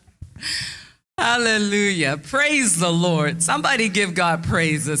Hallelujah. Praise the Lord. Somebody give God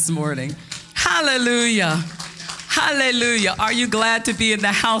praise this morning. Hallelujah. Hallelujah. Are you glad to be in the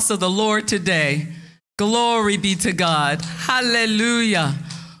house of the Lord today? Glory be to God. Hallelujah.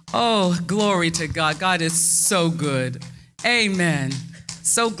 Oh, glory to God. God is so good. Amen.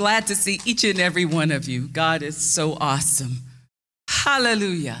 So glad to see each and every one of you. God is so awesome.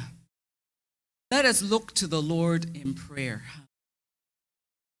 Hallelujah. Let us look to the Lord in prayer.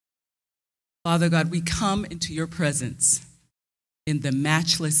 Father God, we come into your presence in the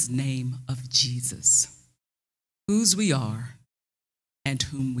matchless name of Jesus, whose we are and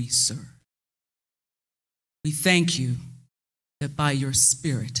whom we serve. We thank you that by your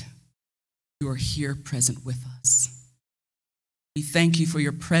Spirit, you are here present with us. We thank you for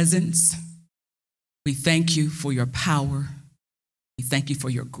your presence. We thank you for your power. We thank you for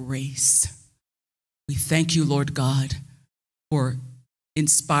your grace. We thank you, Lord God, for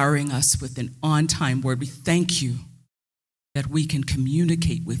inspiring us with an on-time word. We thank you that we can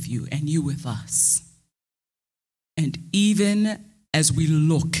communicate with you and you with us. And even as we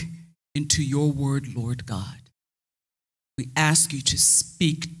look into your word, Lord God, we ask you to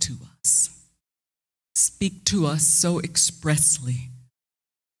speak to us. Speak to us so expressly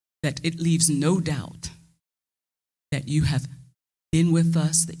that it leaves no doubt that you have been with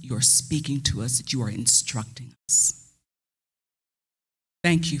us, that you are speaking to us, that you are instructing us.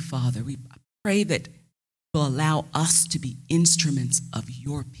 Thank you, Father. We pray that you'll allow us to be instruments of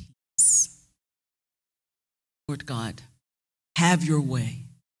your peace. Lord God, have your way.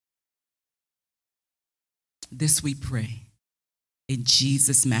 This we pray in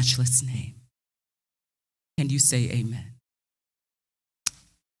Jesus' matchless name. Can you say amen?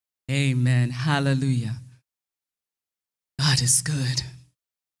 Amen. Hallelujah. God is good.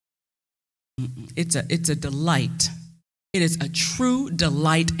 It's a delight. It is a true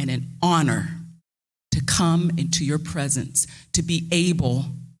delight and an honor to come into your presence, to be able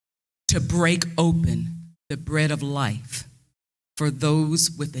to break open the bread of life for those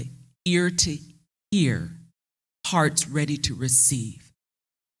with an ear to hear, hearts ready to receive.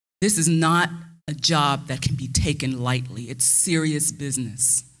 This is not a job that can be taken lightly. It's serious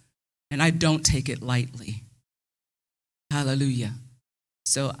business, and I don't take it lightly. Hallelujah.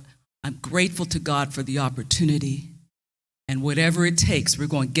 So I'm grateful to God for the opportunity. And whatever it takes, we're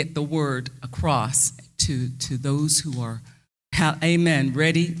going to get the word across to those who are, amen,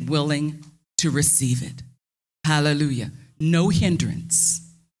 ready, willing to receive it. Hallelujah. No hindrance.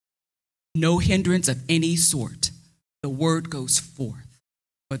 No hindrance of any sort. The word goes forth.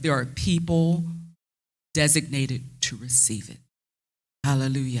 But there are people designated to receive it.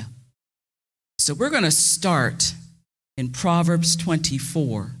 Hallelujah. So we're going to start in Proverbs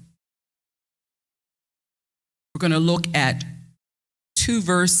 24. We're going to look at 2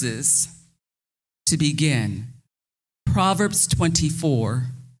 verses to begin. Proverbs 24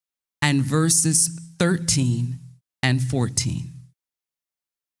 and verses 13 and 14.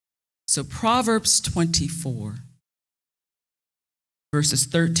 So Proverbs 24, verses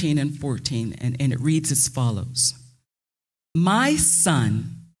 13 and 14, and it reads as follows. My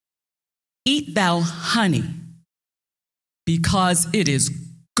son, eat thou honey, because it is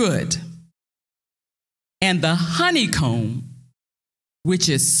good, and the honeycomb, which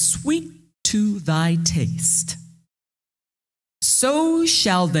is sweet to thy taste. So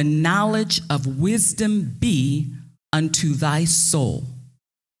shall the knowledge of wisdom be unto thy soul,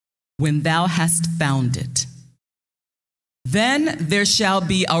 when thou hast found it. Then there shall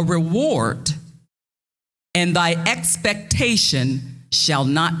be a reward, and thy expectation shall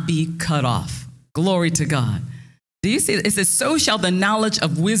not be cut off. Glory to God. Do you see it? It says, so shall the knowledge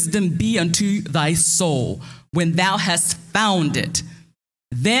of wisdom be unto thy soul when thou hast found it.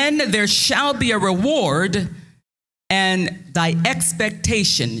 Then there shall be a reward, and thy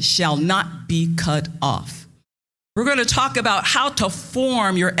expectation shall not be cut off. We're going to talk about how to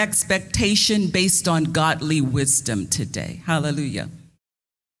form your expectation based on godly wisdom today. Hallelujah.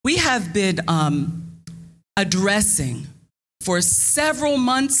 We have been addressing for several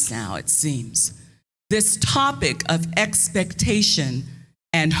months now, it seems, this topic of expectation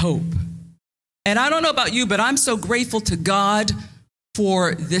and hope. And I don't know about you, but I'm so grateful to God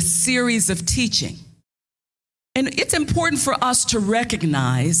for this series of teaching. And it's important for us to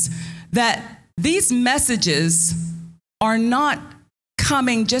recognize that these messages are not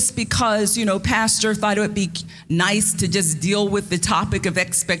coming just because, Pastor thought it would be nice to just deal with the topic of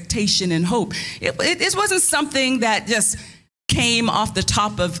expectation and hope. It wasn't something that just came off the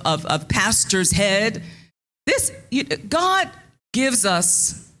top of Pastor's head. God gives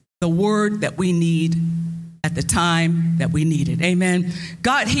us the word that we need at the time that we need it. Amen.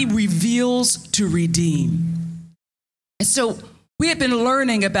 God, he reveals to redeem. And so we have been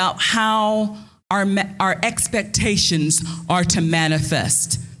learning about how our expectations are to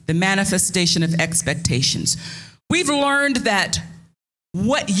manifest, the manifestation of expectations. We've learned that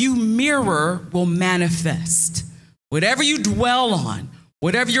what you mirror will manifest. Whatever you dwell on,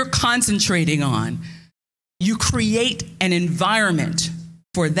 whatever you're concentrating on, you create an environment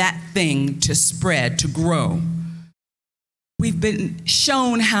for that thing to spread, to grow. We've been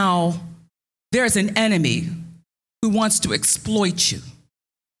shown how there's an enemy who wants to exploit you.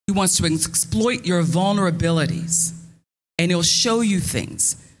 He wants to exploit your vulnerabilities, and he'll show you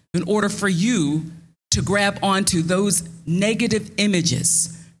things in order for you to grab onto those negative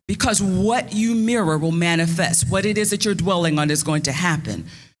images, because what you mirror will manifest. What it is that you're dwelling on is going to happen.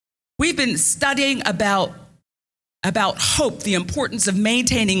 We've been studying about hope, the importance of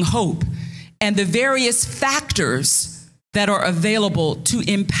maintaining hope, and the various factors that are available to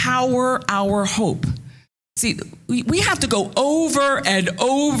empower our hope. See, we have to go over and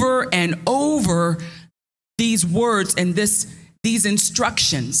over and over these words and these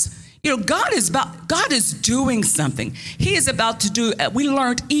instructions. You know, God is doing something. He is about to do, we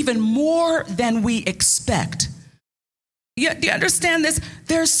learned even more than we expect. Do you understand this?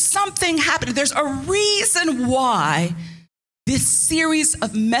 There's something happening. There's a reason why this series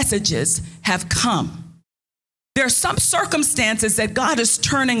of messages have come. There are some circumstances that God is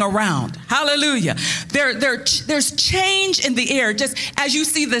turning around. Hallelujah. There's change in the air. Just as you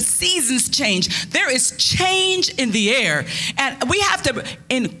see the seasons change, there is change in the air. And we have to,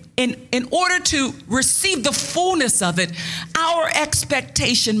 in order to receive the fullness of it, our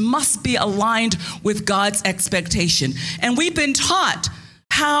expectation must be aligned with God's expectation. And we've been taught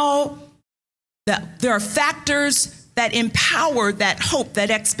how that there are factors that empower that hope, that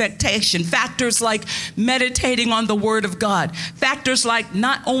expectation. Factors like meditating on the Word of God. Factors like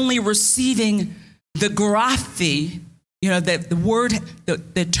not only receiving the graphe, you know, that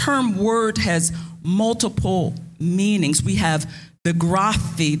the term word has multiple meanings. We have the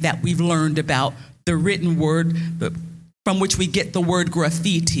graphe that we've learned about, the written word from which we get the word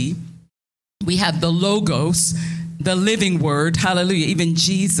graffiti. We have the logos, the living word, hallelujah, even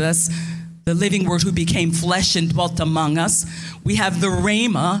Jesus, the living word who became flesh and dwelt among us. We have the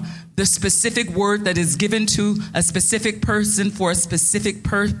rhema, the specific word that is given to a specific person for a specific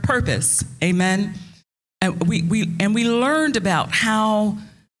purpose. Amen. And we learned about how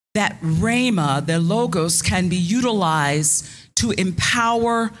that rhema, the logos, can be utilized to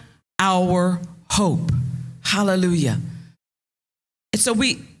empower our hope. Hallelujah. And so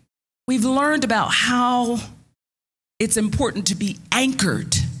we've learned about how it's important to be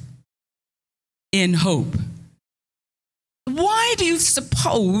anchored in hope. Why do you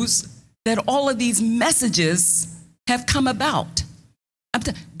suppose that all of these messages have come about?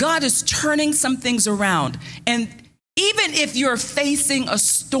 God is turning some things around. And even if you're facing a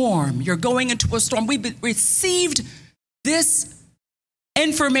storm, you're going into a storm, we've received this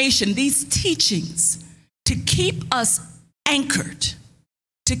information, these teachings, to keep us anchored,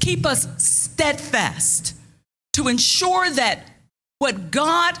 to keep us steadfast, to ensure that what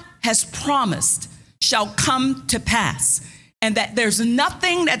God has promised shall come to pass, and that there's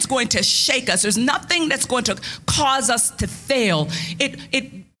nothing that's going to shake us. There's nothing that's going to cause us to fail.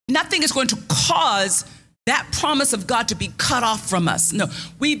 Nothing is going to cause that promise of God to be cut off from us. No,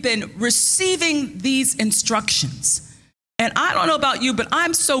 we've been receiving these instructions. And I don't know about you, but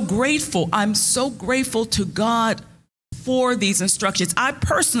I'm so grateful. I'm so grateful to God for these instructions. I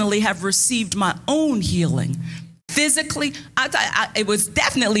personally have received my own healing. Physically, it was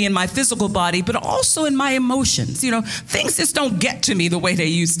definitely in my physical body, but also in my emotions. You know, things just don't get to me the way they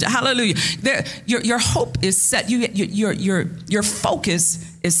used to. Hallelujah. Your hope is set. Your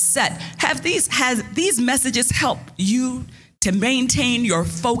focus is set. Has these messages helped you to maintain your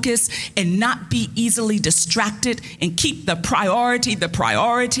focus and not be easily distracted and keep the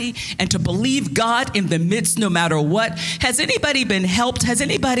priority, and to believe God in the midst no matter what? Has anybody been helped? Has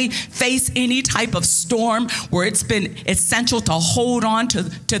anybody faced any type of storm where it's been essential to hold on to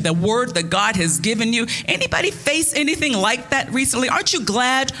the word that God has given you? Anybody face anything like that recently? Aren't you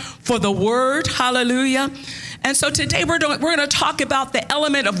glad for the word? Hallelujah. And so today we're going to talk about the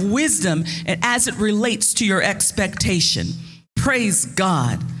element of wisdom and as it relates to your expectation. Praise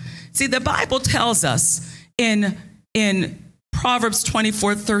God. See, the Bible tells us in Proverbs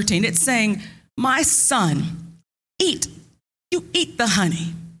 24:13, it's saying, my son, eat the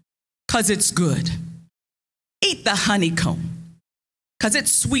honey because it's good. Eat the honeycomb because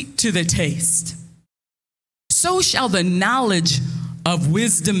it's sweet to the taste. So shall the knowledge of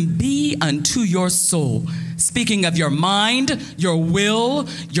wisdom be unto your soul. Speaking of your mind, your will,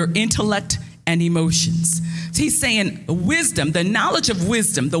 your intellect, and emotions. So he's saying wisdom, the knowledge of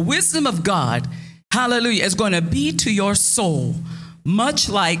wisdom, the wisdom of God, hallelujah, is going to be to your soul, much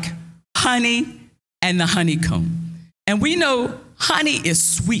like honey and the honeycomb. And we know honey is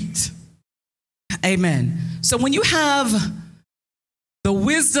sweet. Amen. So when you have the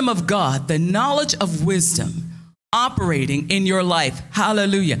wisdom of God, the knowledge of wisdom operating in your life,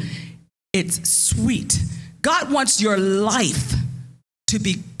 hallelujah, it's sweet. God wants your life to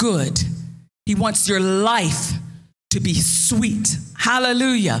be good. He wants your life to be sweet.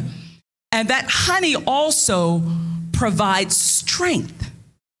 Hallelujah. And that honey also provides strength.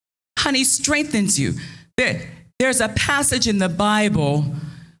 Honey strengthens you. There's a passage in the Bible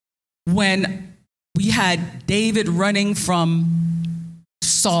when we had David running from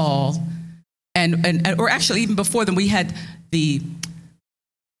Saul, or actually even before them, we had the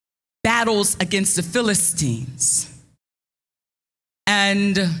battles against the Philistines.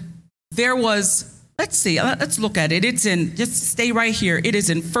 And there was, let's look at it. It's in, just stay right here. It is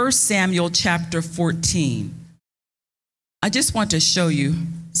in 1 Samuel chapter 14. I just want to show you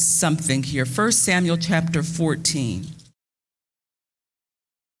something here. 1 Samuel chapter 14.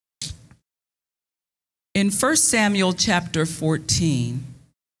 In 1 Samuel chapter 14,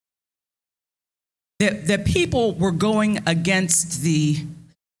 the people were going against the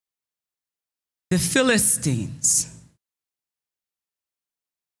Philistines.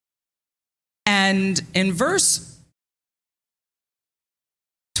 And in verse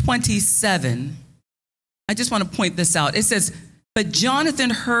 27, I just want to point this out. It says, "But Jonathan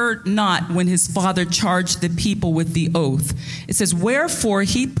heard not when his father charged the people with the oath." It says, "Wherefore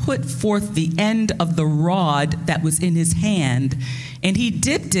he put forth the end of the rod that was in his hand, and he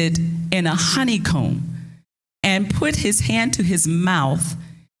dipped it in a honeycomb, and put his hand to his mouth,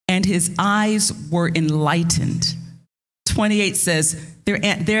 and his eyes were enlightened." 28 says,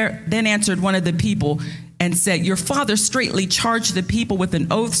 then answered one of the people and said, "Your father straitly charged the people with an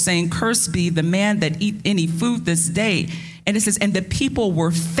oath, saying, Cursed be the man that eat any food this day." And it says, "And the people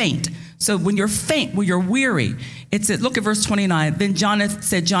were faint." So when you're faint, when you're weary, it said, look at verse 29. Then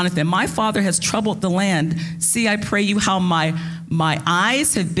Jonathan, "My father has troubled the land. See, I pray you, how my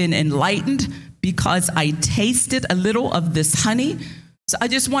eyes have been enlightened, because I tasted a little of this honey." So I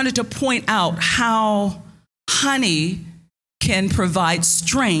just wanted to point out how honey can provide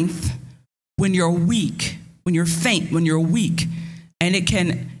strength when you're weak, when you're faint, when you're weak, and it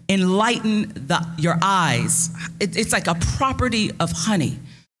can enlighten your eyes. It's like a property of honey.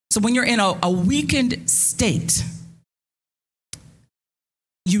 So when you're in a weakened state,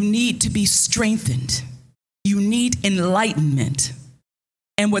 you need to be strengthened. You need enlightenment.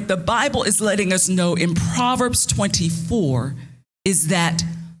 And what the Bible is letting us know in Proverbs 24 is that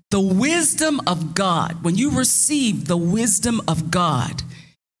the wisdom of God, when you receive the wisdom of God,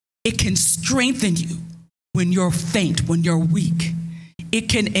 it can strengthen you when you're faint, when you're weak. It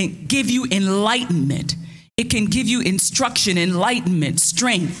can give you enlightenment. It can give you instruction, enlightenment,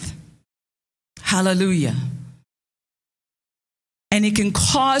 strength. Hallelujah. And it can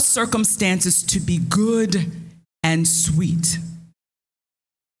cause circumstances to be good and sweet.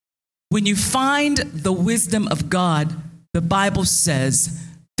 When you find the wisdom of God, the Bible says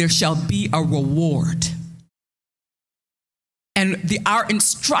there shall be a reward. And our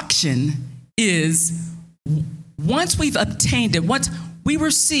instruction is, once we've obtained it, once we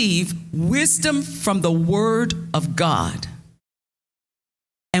receive wisdom from the Word of God,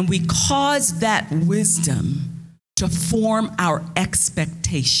 and we cause that wisdom to form our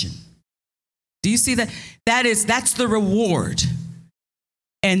expectation. Do you see that? That's the reward.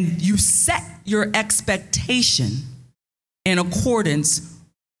 And you set your expectation in accordance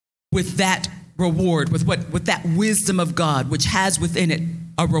with that reward, with that wisdom of God, which has within it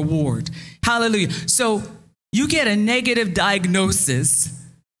a reward. Hallelujah. So you get a negative diagnosis,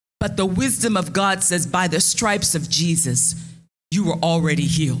 but the wisdom of God says, by the stripes of Jesus, you were already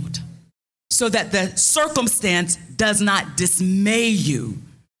healed. So that the circumstance does not dismay you,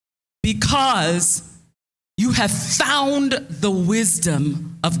 because you have found the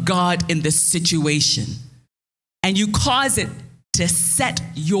wisdom of God in this situation, and you cause it to set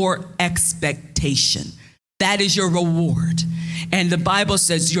your expectation. That is your reward. And the Bible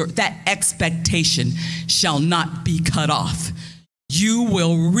says that expectation shall not be cut off. You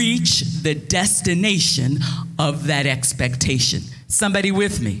will reach the destination of that expectation. Somebody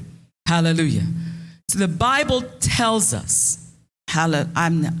with me? Hallelujah. So the Bible tells us,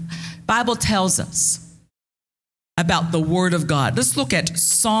 Bible tells us about the Word of God. Let's look at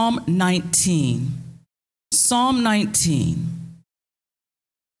Psalm 19. Psalm 19.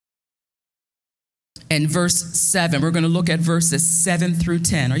 and verse 7. We're going to look at verses 7 through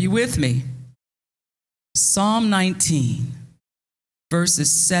 10. Are you with me? Psalm 19,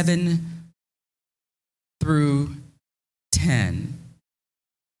 verses 7 through 10.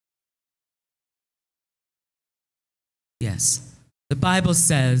 Yes. The Bible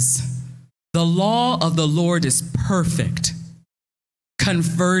says, "The law of the Lord is perfect,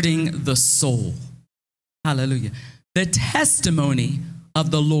 converting the soul." Hallelujah. "The testimony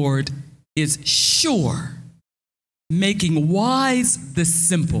of the Lord is sure, making wise the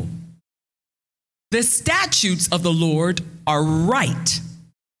simple. The statutes of the Lord are right,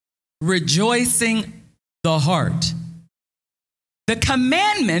 rejoicing the heart. The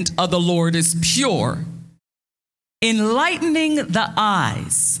commandment of the Lord is pure, enlightening the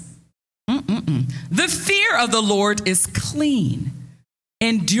eyes. The fear of the Lord is clean,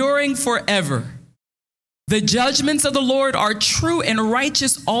 enduring forever. The judgments of the Lord are true and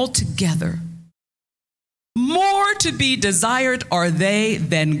righteous altogether. More to be desired are they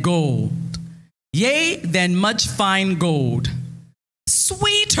than gold, yea, than much fine gold.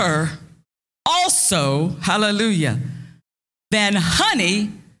 Sweeter also, hallelujah, than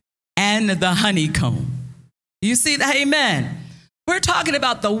honey and the honeycomb." You see that? Amen. We're talking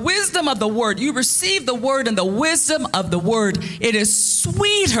about the wisdom of the word. You receive the word and the wisdom of the word. It is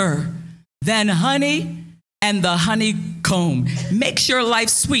sweeter than honey and the honeycomb. Makes your life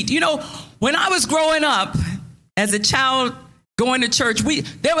sweet. You know, when I was growing up as a child going to church,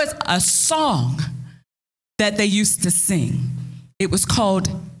 there was a song that they used to sing. It was called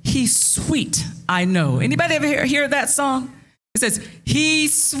 "He's Sweet, I Know." Anybody ever hear that song? It says,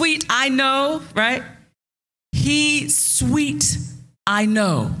 "He's sweet, I know," right? "He's sweet, I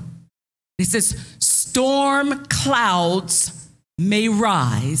know." It says, "Storm clouds may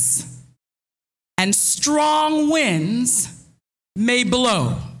rise and strong winds may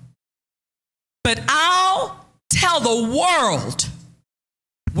blow, but I'll tell the world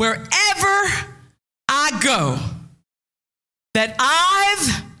wherever I go that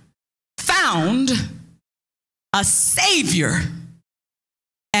I've found a Savior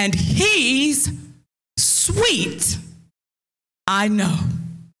and He's sweet, I know."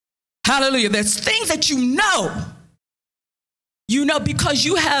 Hallelujah. There's things that you know because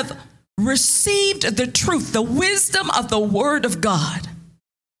you have received the truth, the wisdom of the Word of God.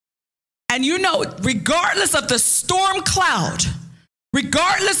 And you know, regardless of the storm cloud,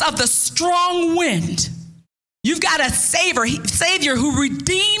 regardless of the strong wind, you've got a Savior who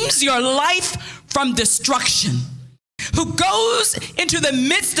redeems your life from destruction, who goes into the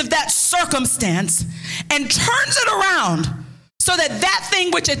midst of that circumstance and turns it around so that thing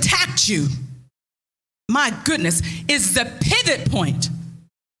which attacked you, my goodness, is the pivot point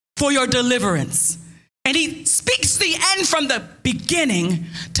for your deliverance. And He speaks the end from the beginning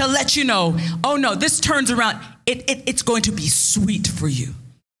to let you know, oh no, this turns around. It's going to be sweet for you.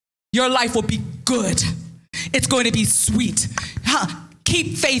 Your life will be good. It's going to be sweet.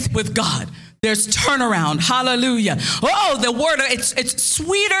 Keep faith with God. There's turnaround. Hallelujah. Oh, the word, it's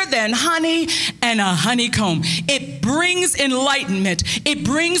sweeter than honey and a honeycomb. It brings enlightenment. It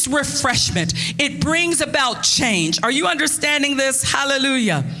brings refreshment. It brings about change. Are you understanding this?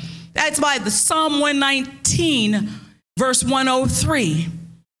 Hallelujah. That's why the Psalm 119, verse 103,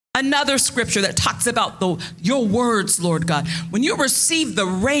 another scripture that talks about your words, Lord God. When you receive the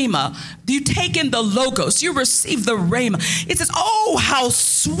rhema, you take in the logos, you receive the rhema. It says, oh, how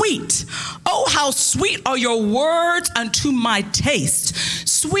sweet are your words unto my taste,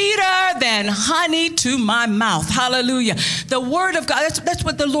 sweeter than honey to my mouth. Hallelujah. The word of God, that's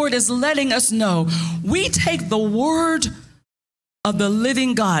what the Lord is letting us know. We take the word of the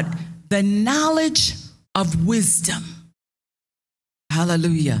living God, the knowledge of wisdom.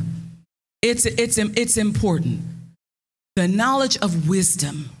 Hallelujah. It's important. The knowledge of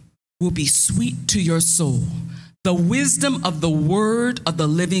wisdom will be sweet to your soul. The wisdom of the word of the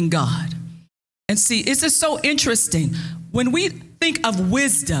living God. And see, it's just so interesting. When we think of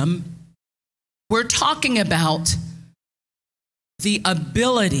wisdom, we're talking about the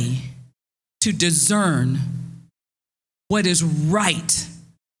ability to discern what is right,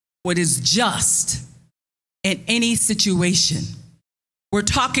 what is just in any situation. We're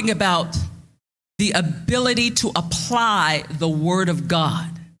talking about the ability to apply the word of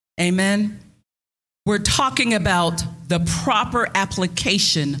God. Amen. We're talking about the proper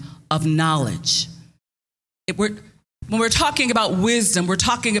application of knowledge. When we're talking about wisdom, we're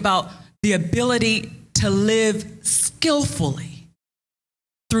talking about the ability to live skillfully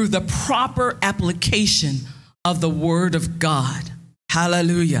through the proper application of the word of God.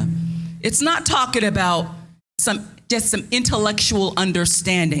 Hallelujah. It's not talking about some just some intellectual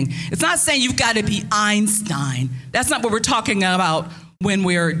understanding. It's not saying you've got to be Einstein. That's not what we're talking about when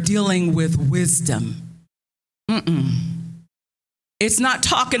we're dealing with wisdom. It's not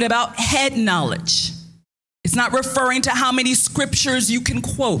talking about head knowledge. It's not referring to how many scriptures you can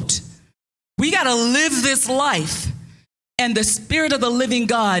quote. We got to live this life. And the Spirit of the living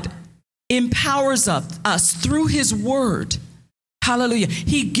God empowers us through his word. Hallelujah.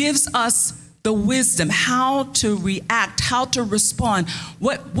 He gives us the wisdom, how to react, how to respond,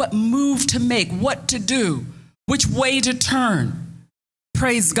 what move to make, what to do, which way to turn.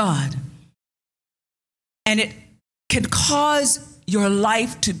 Praise God. And it can cause your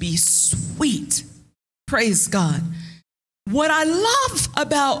life to be sweet. Praise God. What I love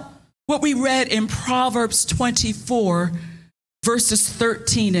about what we read in Proverbs 24, verses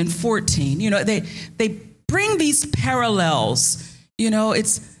 13 and 14, they bring these parallels.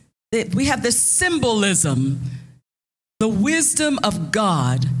 We have this symbolism. The wisdom of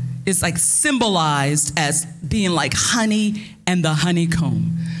God is like symbolized as being like honey and the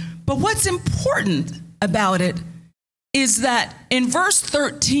honeycomb. But what's important about it is that in verse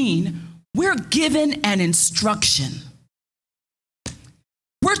 13, we're given an instruction.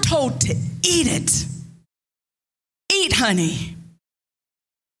 We're told to eat it. Eat honey.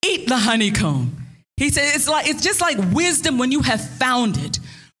 Eat the honeycomb. He said it's just like wisdom when you have found it,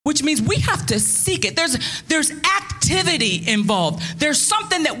 which means we have to seek it. There's activity involved. There's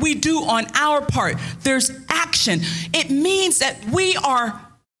something that we do on our part. There's action. It means that we are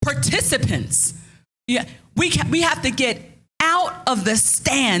participants. Yeah, we have to get out of the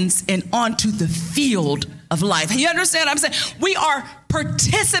stands and onto the field of life. You understand what I'm saying? We are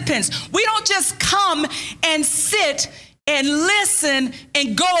participants. We don't just come and sit and listen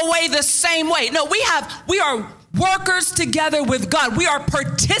and go away the same way. No, we are workers together with God. We are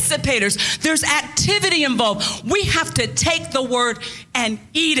participators. There's activity involved. We have to take the word and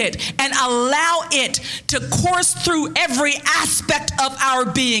eat it and allow it to course through every aspect of our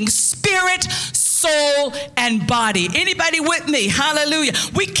being, spirit, soul, and body. Anybody with me? Hallelujah.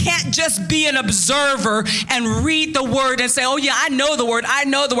 We can't just be an observer and read the word and say, oh yeah, I know the word.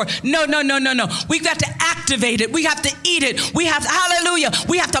 No. We've got to activate it. We have to eat it. Hallelujah.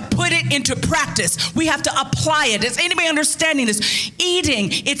 We have to put it into practice. We have to apply it. Is anybody understanding this?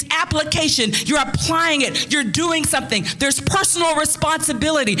 Eating, it's application. You're applying it. You're doing something. There's personal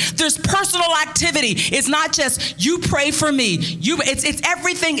responsibility. There's personal activity. It's not just you pray for me. It's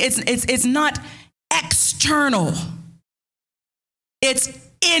everything. It's not external. It's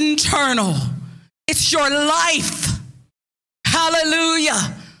internal. It's your life.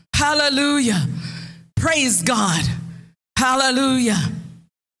 Hallelujah. Hallelujah. Praise God. Hallelujah.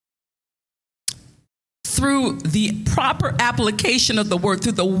 Through the proper application of the word,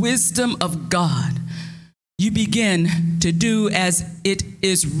 through the wisdom of God, you begin to do as it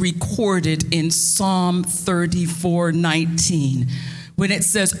is recorded in Psalm 34:19, when it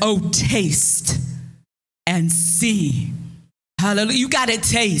says, oh, taste and see. Hallelujah. You got to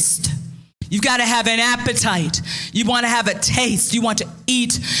taste. You got to have an appetite. You want to have a taste. You want to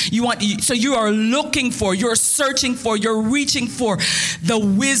eat. So you are looking for, you're searching for, you're reaching for the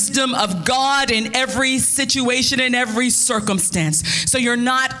wisdom of God in every situation, in every circumstance. So you're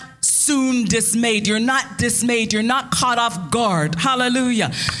not soon dismayed. You're not dismayed. You're not caught off guard.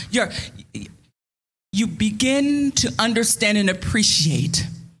 Hallelujah. You begin to understand and appreciate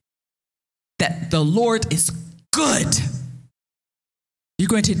that the Lord is good. You're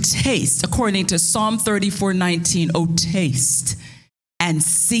going to taste, according to Psalm 34:19, oh, taste and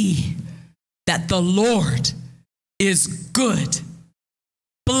see that the Lord is good.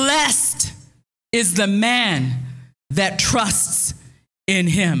 Blessed is the man that trusts in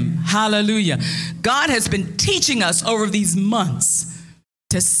him. Hallelujah. God has been teaching us over these months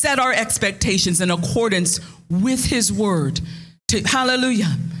to set our expectations in accordance with his word,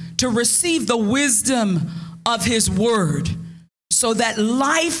 hallelujah, to receive the wisdom of his word, so that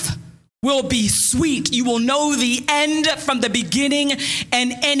life will be sweet. You will know the end from the beginning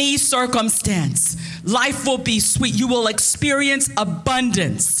in any circumstance. Life will be sweet. You will experience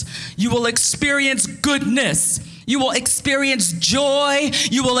abundance. You will experience goodness. You will experience joy.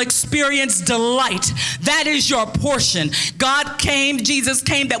 You will experience delight. That is your portion. Jesus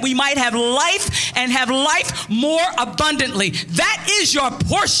came that we might have life and have life more abundantly. That is your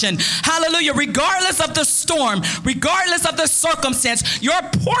portion. Hallelujah. Regardless of the storm, regardless of the circumstance, your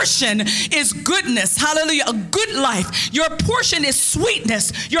portion is goodness. Hallelujah. A good life. Your portion is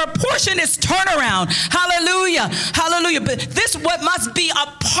sweetness. Your portion is turnaround. Hallelujah. Hallelujah. But this what must be a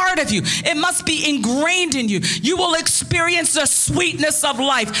part of of you. It must be ingrained in you. You will experience the sweetness of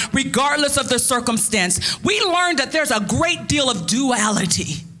life regardless of the circumstance. We learned that there's a great deal of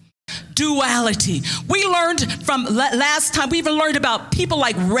duality. Duality. We learned from last time, we even learned about people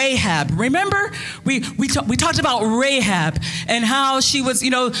like Rahab. Remember? We talked about Rahab and how she was,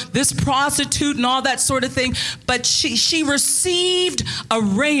 this prostitute and all that sort of thing. But she received a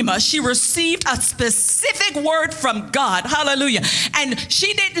rhema. She received a specific word from God. Hallelujah. And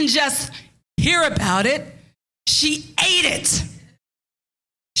she didn't just hear about it. She ate it.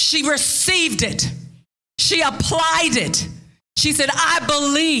 She received it. She applied it. She said, I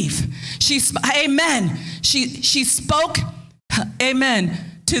believe. Amen. She spoke, amen,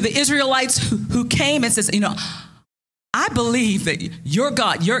 to the Israelites who came and says, I believe that your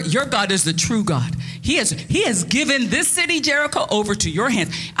God is the true God. He has given this city, Jericho, over to your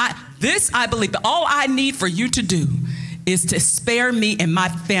hands. I believe that all I need for you to do is to spare me and my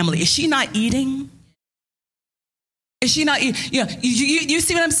family. Is she not eating? Is she not eating? You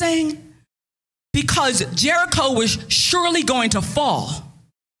see what I'm saying? Because Jericho was surely going to fall.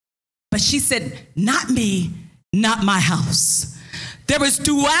 But she said, not me, not my house. There was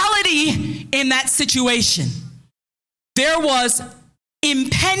duality in that situation. There was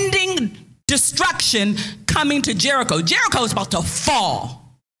impending destruction coming to Jericho. Jericho was about to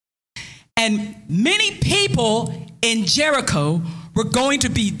fall. And many people in Jericho were going to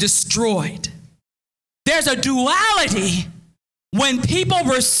be destroyed. There's a duality when people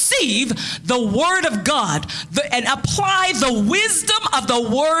receive the word of God and apply the wisdom of the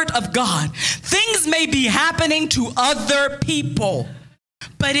word of God. Things may be happening to other people,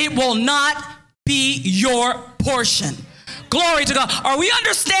 but it will not be your portion. Glory to God. Are we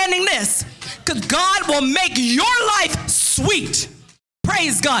understanding this? Because God will make your life sweet.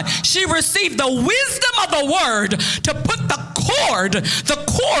 Praise God. She received the wisdom of the word to put the cord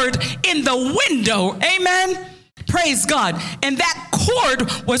in the window. Amen. Praise God. And that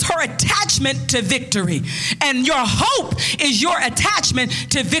cord was her attachment to victory. And your hope is your attachment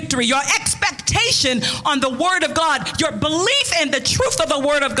to victory. Your expectation on the word of God, your belief in the truth of the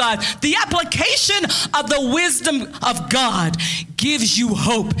word of God, the application of the wisdom of God gives you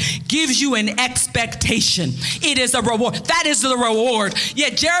hope, gives you an expectation. It is a reward. That is the reward.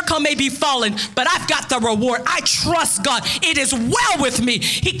 Yet Jericho may be fallen, but I've got the reward. I trust God. It is well with me.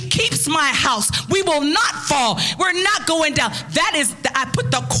 He keeps my house. We will not fall. We're not going down. That is, I put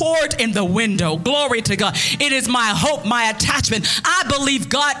the cord in the window. Glory to God. It is my hope, my attachment. I believe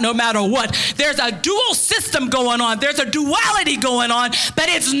God no matter what. There's a dual system going on. There's a duality going on, but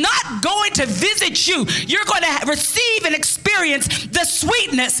it's not going to visit you. You're going to receive and experience the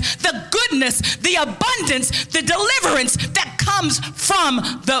sweetness, the goodness, the abundance, the deliverance that comes from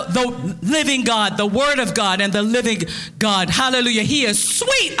the living God, the word of God and the living God. Hallelujah. He is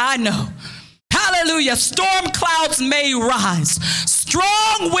sweet, I know. Hallelujah. Storm clouds may rise.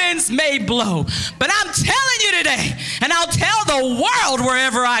 Strong winds may blow. But I'm telling you today, and I'll tell the world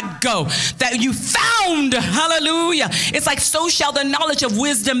wherever I go, that you found, hallelujah. It's like, so shall the knowledge of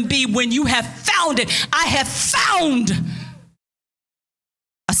wisdom be when you have found it. I have found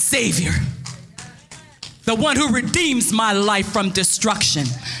a Savior, the one who redeems my life from destruction.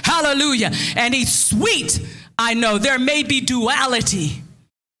 Hallelujah. And he's sweet. I know there may be duality,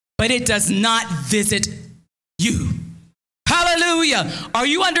 but it does not visit you. Hallelujah. Are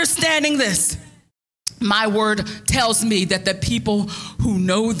you understanding this? My word tells me that the people who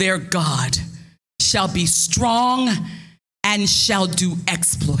know their God shall be strong and shall do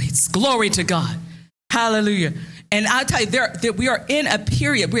exploits. Glory to God. Hallelujah. And I'll tell you, that we are in a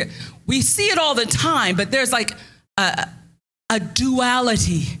period where we see it all the time, but there's like a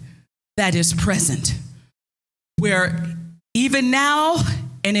duality that is present, where even now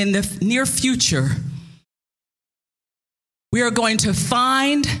and in the near future, we are going to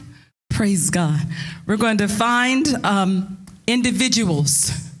find, praise God, we're going to find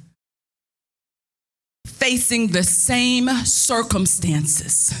individuals facing the same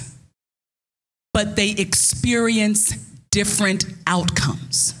circumstances, but they experience different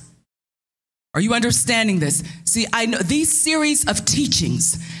outcomes. Are you understanding this? See, I know these series of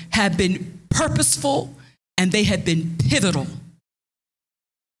teachings have been purposeful and they have been pivotal,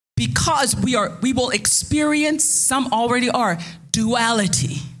 because we will experience, some already are,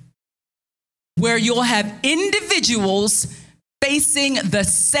 duality, where you'll have individuals facing the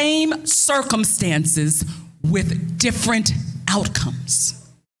same circumstances with different outcomes.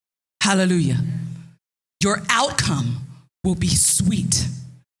 Hallelujah. Your outcome will be sweet.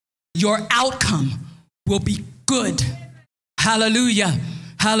 Your outcome will be good. Hallelujah.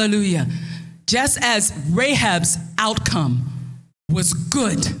 Hallelujah. Just as Rahab's outcome was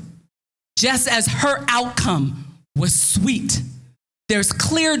good. just as her outcome was sweet. There's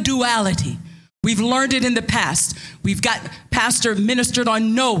clear duality. We've learned it in the past. We've got Pastor ministered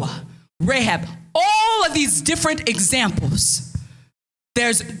on Noah, Rahab, all of these different examples.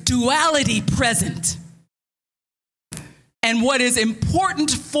 There's duality present. And what is important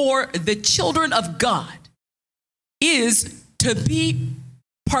for the children of God is to be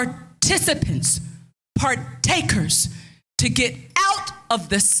participants, partakers, to get out of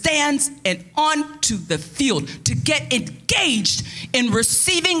the stands and onto the field, to get engaged in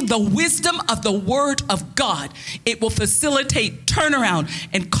receiving the wisdom of the word of God. It will facilitate turnaround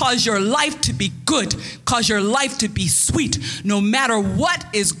and cause your life to be good, cause your life to be sweet, no matter what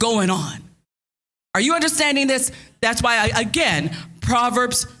is going on. Are you understanding this? That's why, again,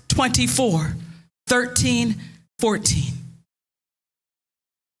 Proverbs 24, 13, 14.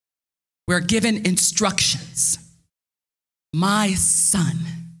 We're given instructions. My son,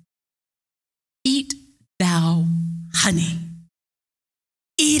 eat thou honey.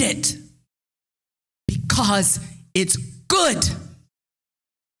 Eat it because it's good.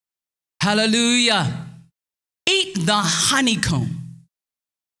 Hallelujah. Eat the honeycomb,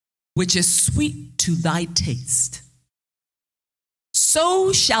 which is sweet to thy taste.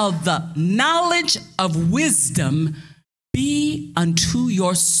 So shall the knowledge of wisdom be unto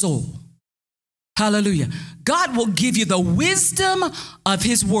your soul. Hallelujah. God will give you the wisdom of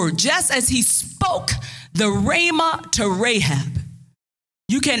his word. Just as he spoke the Rhema to Rahab,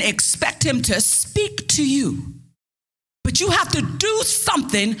 you can expect him to speak to you. But you have to do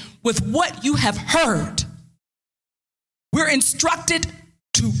something with what you have heard. We're instructed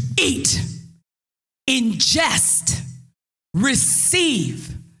to eat, ingest,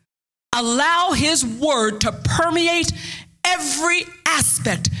 receive, allow his word to permeate every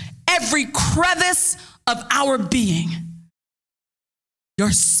aspect, every crevice of our being.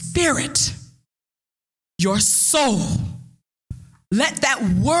 Your spirit, your soul. Let that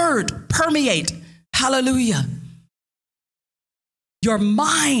word permeate. Hallelujah. Your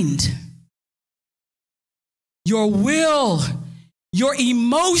mind, your will, your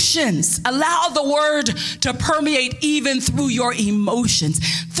emotions. Allow the word to permeate even through your emotions,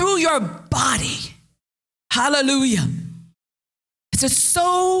 through your body. Hallelujah. It says,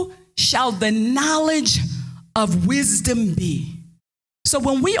 so shall the knowledge of wisdom be. So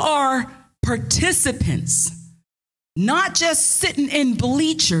when we are participants, not just sitting in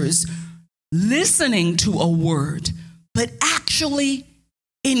bleachers, listening to a word, but actually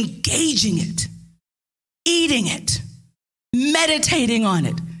engaging it, eating it, meditating on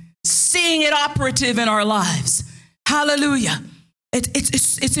it, seeing it operative in our lives. Hallelujah.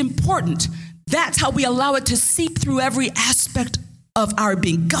 It's important. That's how we allow it to seep through every aspect of our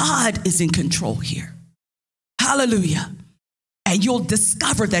being. God is in control here. Hallelujah. And you'll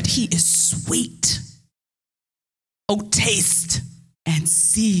discover that he is sweet. Oh, taste and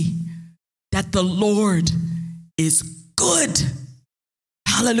see that the Lord is good.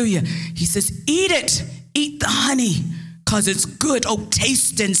 Hallelujah. He says, eat it, eat the honey, because it's good. Oh,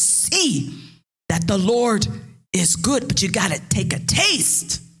 taste and see that the Lord is good. But you got to take a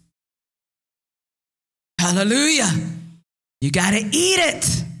taste. Hallelujah. You got to eat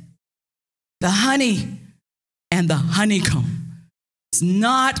it. The honey and the honeycomb. It's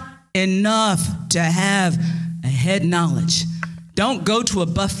not enough to have a head knowledge. Don't go to a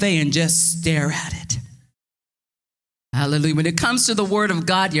buffet and just stare at it. Hallelujah. When it comes to the word of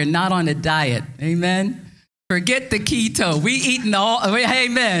God, you're not on a diet. Amen. Forget the keto. We eating all,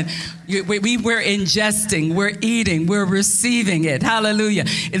 amen. We're ingesting, we're eating, we're receiving it. Hallelujah.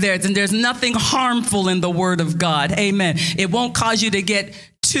 There's nothing harmful in the word of God. Amen. It won't cause you to get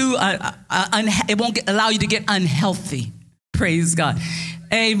it won't allow you to get unhealthy. Praise God.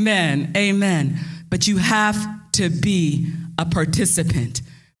 Amen. Amen. But you have to be a participant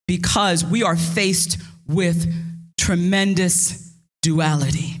because we are faced with tremendous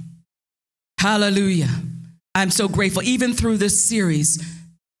duality. Hallelujah. I'm so grateful. Even through this series,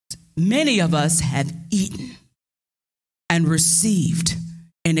 many of us have eaten and received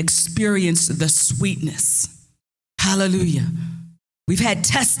and experienced the sweetness. Hallelujah. We've had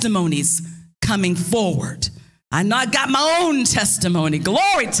testimonies coming forward. I know I got my own testimony.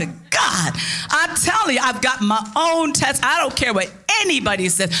 Glory to God. I'm telling you, I've got my own test. I don't care what anybody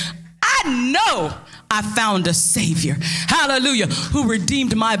says. I know I found a Savior, hallelujah, who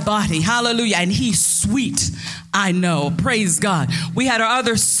redeemed my body, hallelujah, and he's sweet, I know, praise God. We had our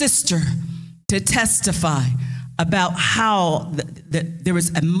other sister to testify about how there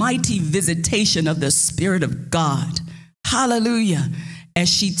was a mighty visitation of the Spirit of God, hallelujah, as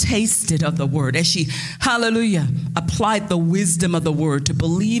she tasted of the word, as she, hallelujah, applied the wisdom of the word to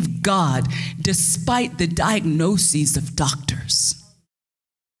believe God despite the diagnoses of doctors.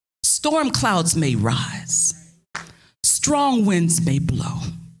 Storm clouds may rise, strong winds may blow,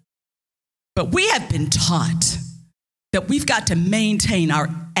 but we have been taught that we've got to maintain our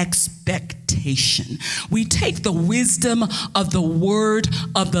expectation. We take the wisdom of the word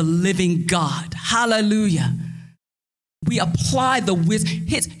of the living God. Hallelujah. We apply the wisdom.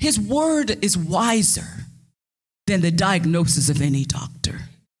 His word is wiser than the diagnosis of any doctor.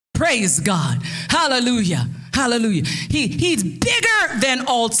 Praise God. Hallelujah. Hallelujah. He's bigger than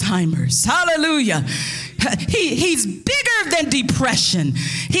Alzheimer's. Hallelujah. He's bigger than depression.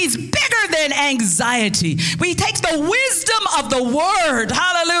 He's bigger than anxiety. We take the wisdom of the word,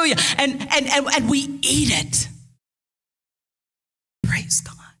 hallelujah, and we eat it. Praise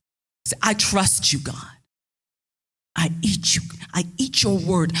God. I trust you, God. I eat you. I eat your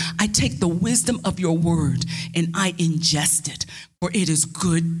word. I take the wisdom of your word and I ingest it, for it is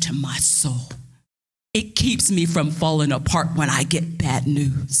good to my soul. It keeps me from falling apart when I get bad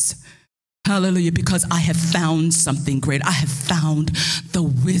news. Hallelujah, because I have found something great. I have found the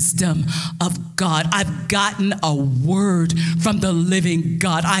wisdom of God. I've gotten a word from the living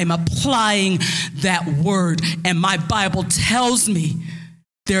God. I am applying that word, and my Bible tells me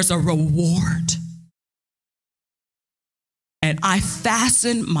there's a reward. And I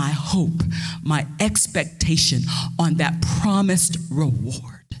fasten my hope, my expectation on that promised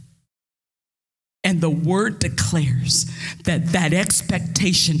reward. And the word declares that that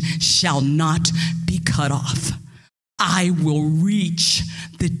expectation shall not be cut off. I will reach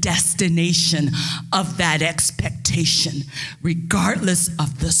the destination of that expectation, regardless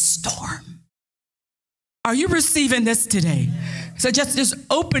of the storm. Are you receiving this today? So just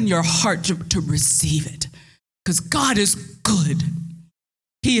open your heart to receive it, because God is good.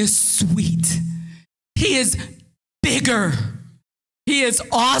 He is sweet. He is bigger. He is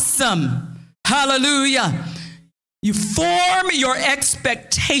awesome. Hallelujah. You form your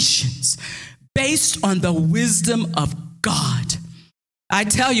expectations based on the wisdom of God. I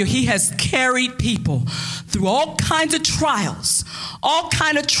tell you, he has carried people through all kinds of trials, all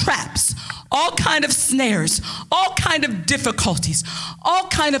kinds of traps, all kinds of snares, all kinds of difficulties, all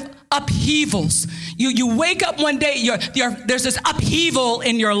kinds of upheavals. You wake up one day, there's this upheaval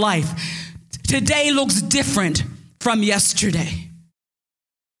in your life. Today looks different from yesterday.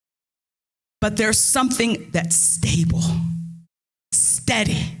 But there's something that's stable,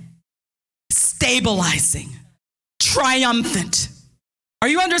 steady, stabilizing, triumphant. Are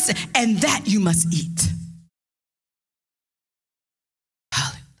you understanding? And that you must eat.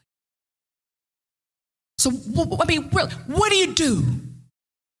 Hallelujah. So, what do you do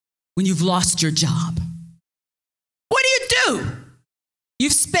when you've lost your job? What do you do?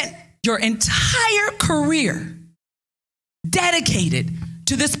 You've spent your entire career dedicated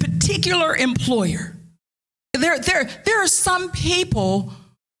to this particular employer. There are some people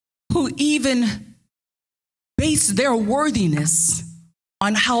who even base their worthiness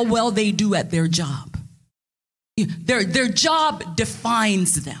on how well they do at their job. Their job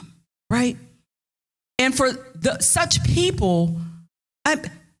defines them, right? And for such people,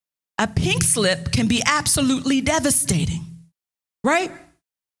 a pink slip can be absolutely devastating, right?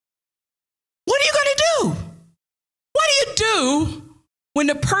 What are you going to do? What do you do when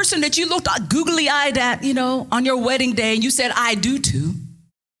the person that you looked googly-eyed at, on your wedding day and you said, I do to,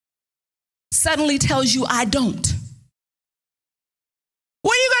 suddenly tells you, I don't?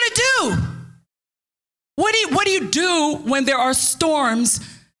 What are you going to do? What do you do when there are storms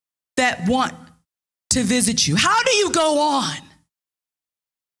that want to visit you? How do you go on?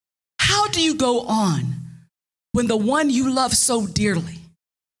 How do you go on when the one you love so dearly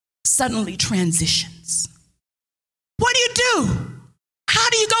suddenly transitions? What do you do? How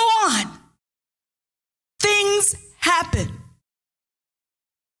do you go on? Things happen.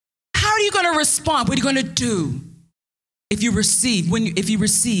 How are you going to respond? What are you going to do if you receive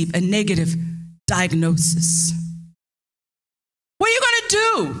a negative diagnosis? What are you going to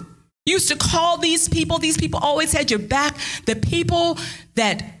do? You used to call these people always had your back. The people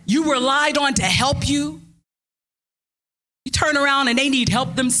that you relied on to help you, you turn around and they need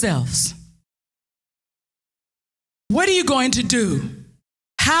help themselves. What are you going to do?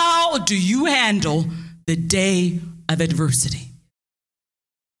 How do you handle the day of adversity?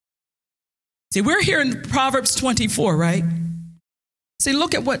 See, we're here in Proverbs 24, right? See,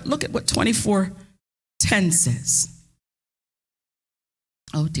 look at what 24:10 says.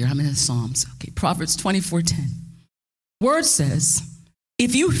 Oh dear, I'm in the Psalms. Okay, Proverbs 24:10. Word says,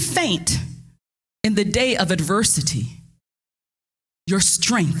 if you faint in the day of adversity, your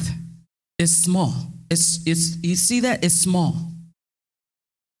strength is small. You see that? It's small.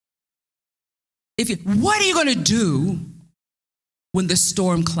 What are you going to do when the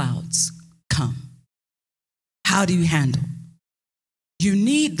storm clouds come? How do you handle? You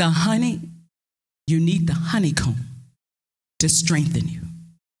need the honey. You need the honeycomb to strengthen you.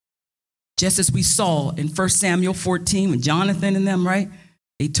 Just as we saw in 1 Samuel 14 with Jonathan and them, right?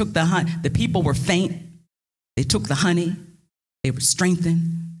 They took the honey. The people were faint. They took the honey. They were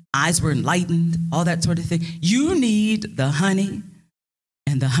strengthened. Eyes were enlightened, all that sort of thing. You need the honey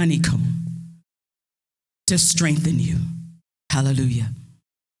and the honeycomb to strengthen you. Hallelujah.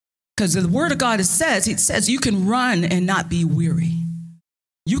 Because the word of God it says you can run and not be weary.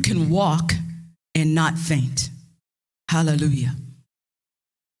 You can walk and not faint. Hallelujah.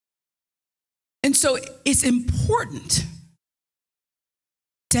 And so it's important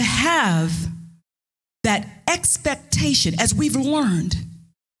to have that expectation, as we've learned,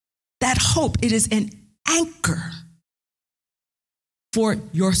 that hope. It is an anchor for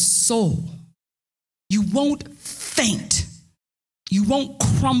your soul. You won't faint. You won't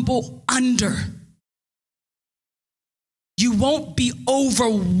crumble under. You won't be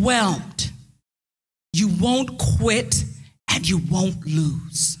overwhelmed. You won't quit, and you won't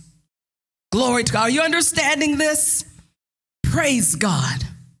lose. Glory to God. Are you understanding this? Praise God.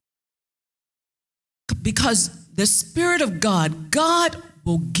 Because the Spirit of God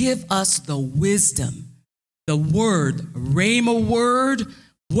will give us the wisdom, the word, rhema word,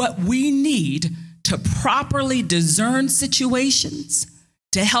 what we need to properly discern situations,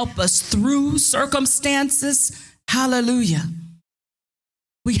 to help us through circumstances. Hallelujah.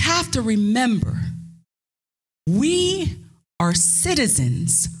 We have to remember, we are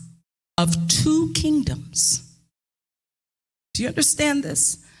citizens of two kingdoms. Do you understand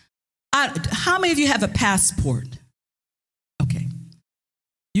this? How many of you have a passport? Okay.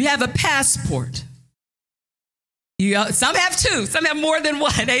 You have a passport. Some have two. Some have more than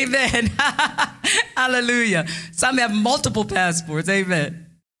one. Amen. Hallelujah. Some have multiple passports. Amen.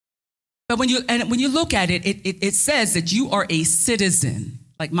 But when you look at it, it says that you are a citizen.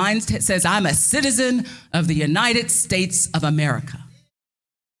 Like mine says, I'm a citizen of the United States of America.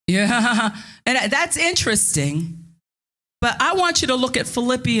 Yeah. And that's interesting. But I want you to look at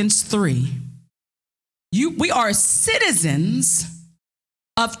Philippians 3. We are citizens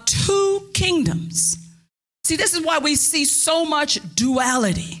of two kingdoms. See, this is why we see so much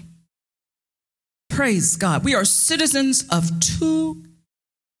duality. Praise God. We are citizens of two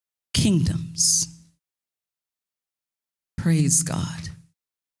kingdoms. Praise God.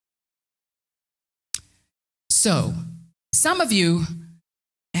 So, some of you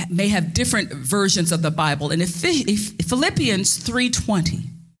may have different versions of the Bible. And if Philippians 3:20,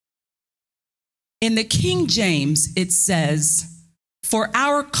 in the King James, it says, for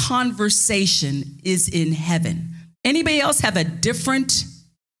our conversation is in heaven. Anybody else have a different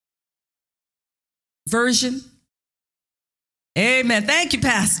version? Amen. Thank you,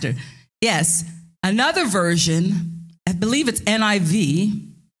 Pastor. Yes. Another version, I believe it's NIV,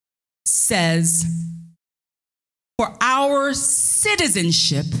 says, for our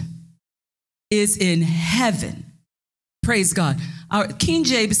citizenship is in heaven. Praise God. Our King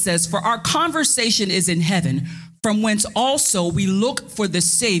James says, for our conversation is in heaven, from whence also we look for the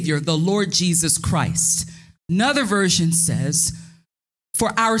Savior, the Lord Jesus Christ. Another version says,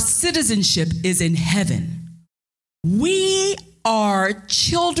 for our citizenship is in heaven. We are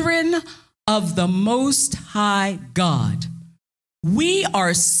children of the Most High God. We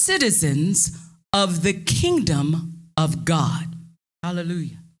are citizens of the kingdom of God.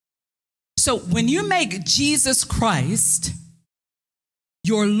 Hallelujah. So when you make Jesus Christ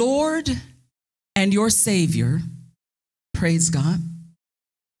your Lord and your Savior, praise God,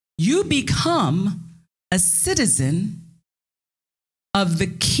 you become a citizen of the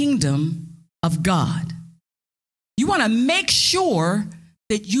kingdom of God. You want to make sure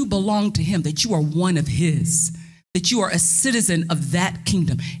that you belong to Him, that you are one of His, that you are a citizen of that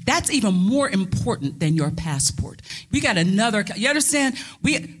kingdom. That's even more important than your passport. We got another, you understand?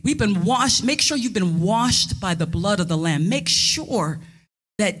 We've been washed. Make sure you've been washed by the blood of the Lamb. Make sure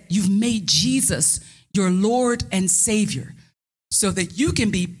that you've made Jesus your Lord and Savior so that you can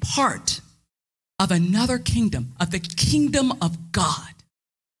be part of another kingdom, of the kingdom of God.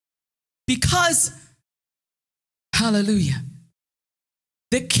 Because, hallelujah,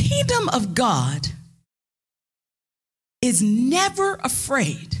 the kingdom of God is never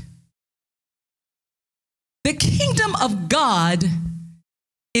afraid. The kingdom of God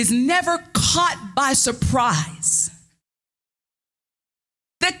is never caught by surprise.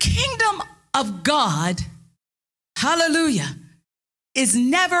 The kingdom of God, hallelujah, is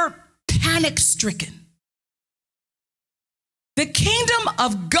never panic-stricken. The kingdom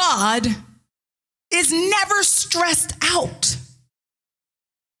of God is never stressed out.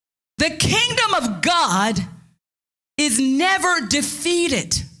 The kingdom of God is never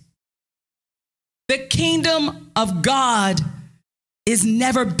defeated. The kingdom of God is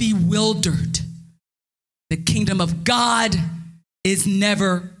never bewildered. The kingdom of God is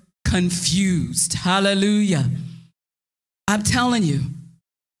never confused. Hallelujah. I'm telling you,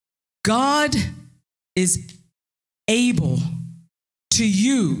 God is able to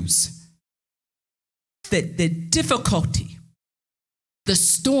use the difficulty, the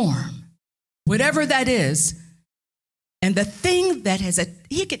storm, whatever that is, and the thing that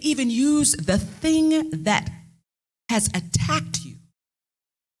he could even use the thing that has attacked you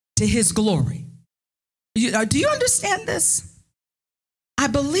to his glory. Do you understand this? I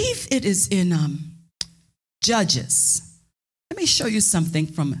believe it is in Judges. Let me show you something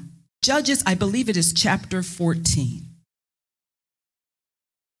from Judges. I believe it is chapter 14.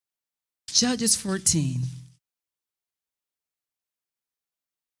 Judges 14.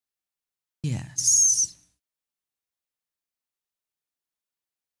 Yes.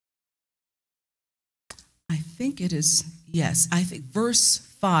 I think it is, yes, I think verse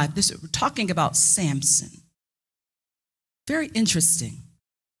 5. We're talking about Samson. Very interesting.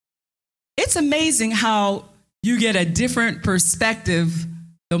 It's amazing how you get a different perspective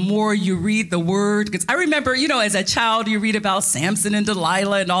the more you read the word. Because I remember, as a child, you read about Samson and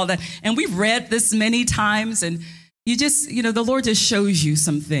Delilah and all that. And we've read this many times. And you just, the Lord just shows you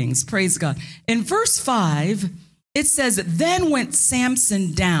some things. Praise God. In verse 5, it says, "Then went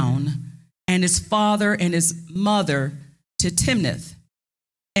Samson down and his father and his mother to Timnath,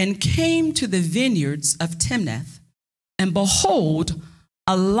 and came to the vineyards of Timnath. And behold,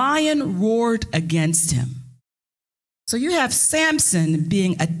 a lion roared against him." So you have Samson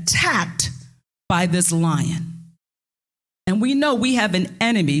being attacked by this lion. And we know we have an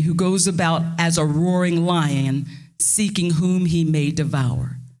enemy who goes about as a roaring lion, seeking whom he may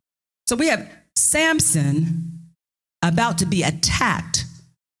devour. So we have Samson about to be attacked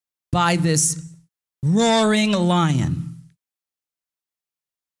by this roaring lion.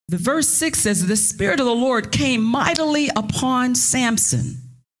 The verse 6 says, "The Spirit of the Lord came mightily upon Samson,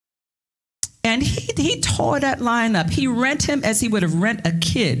 and he tore that lion up. He rent him as he would have rent a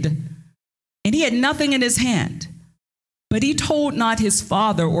kid, and he had nothing in his hand. But he told not his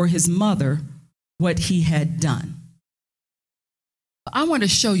father or his mother what he had done." I want to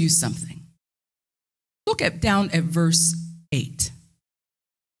show you something. Look down at verse 8.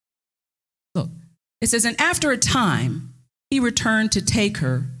 Look, it says, "And after a time, he returned to take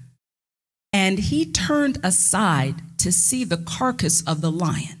her, and he turned aside to see the carcass of the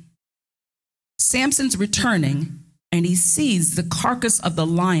lion." Samson's returning, and he sees the carcass of the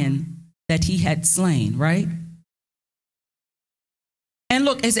lion that he had slain, right? And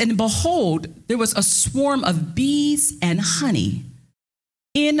look, and behold, there was a swarm of bees and honey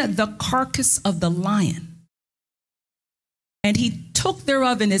in the carcass of the lion. And he took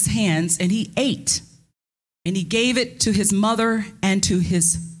thereof in his hands, and he ate, and he gave it to his mother and to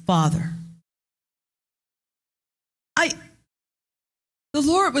his father. The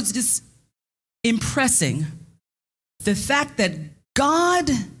Lord was just impressing the fact that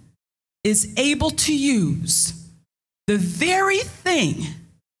God is able to use the very thing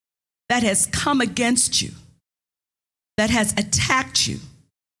that has come against you, that has attacked you,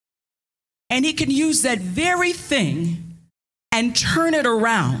 and he can use that very thing and turn it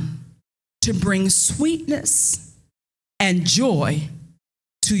around to bring sweetness and joy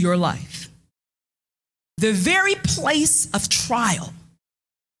to your life. The very place of trial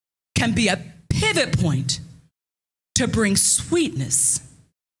can be a pivot point to bring sweetness,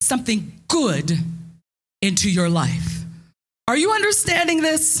 something good into your life. Are you understanding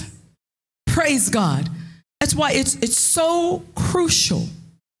this? Praise God. That's why it's so crucial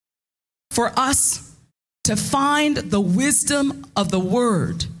for us to find the wisdom of the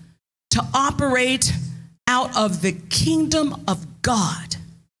word, to operate out of the kingdom of God.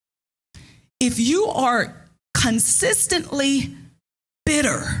 If you are consistently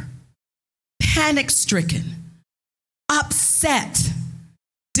bitter, panic-stricken, upset,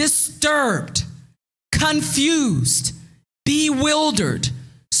 disturbed, confused, bewildered,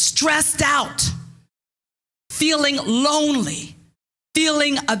 stressed out, feeling lonely,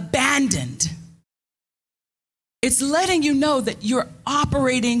 feeling abandoned, it's letting you know that you're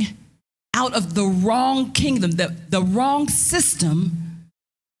operating out of the wrong kingdom, that the wrong system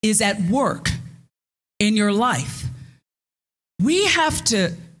is at work in your life. We have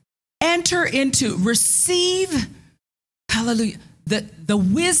to receive, hallelujah, the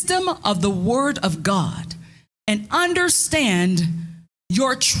wisdom of the Word of God and understand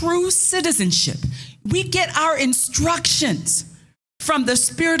your true citizenship. We get our instructions from the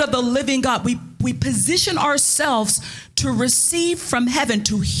Spirit of the living God. We position ourselves to receive from heaven,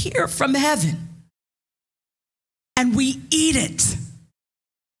 to hear from heaven, and we eat it.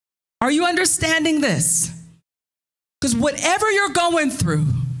 Are you understanding this? Because whatever you're going through,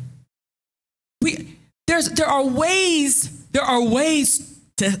 there are ways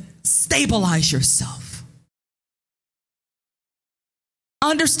to stabilize yourself.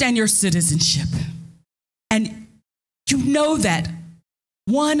 Understand your citizenship. And you know that,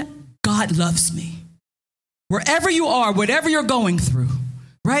 one, God loves me. Wherever you are, whatever you're going through,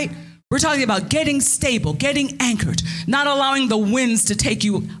 right? We're talking about getting stable, getting anchored, not allowing the winds to take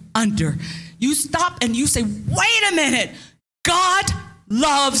you under. You stop and you say, wait a minute, God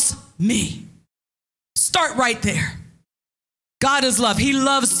loves me. Start right there. God is love. He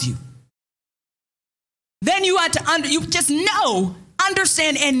loves you. Then you have to you just know,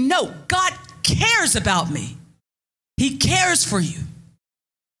 understand and know God cares about me. He cares for you.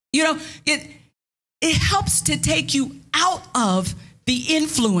 You know, it helps to take you out of the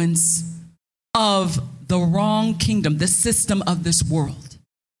influence of the wrong kingdom, the system of this world.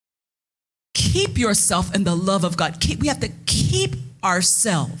 Keep yourself in the love of God. We have to keep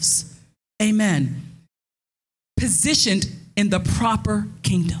ourselves, amen, positioned in the proper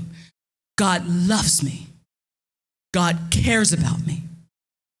kingdom. God loves me. God cares about me.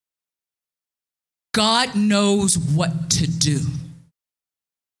 God knows what to do,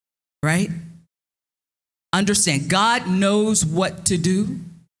 right? Understand, God knows what to do,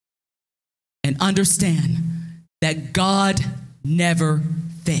 and understand that God never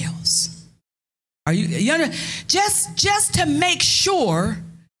fails. Are you just to make sure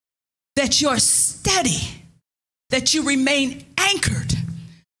that you're steady, that you remain anchored,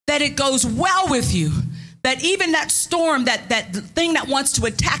 that it goes well with you, that even that storm, that thing that wants to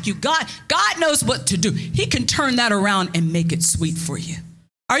attack you, God knows what to do. He can turn that around and make it sweet for you.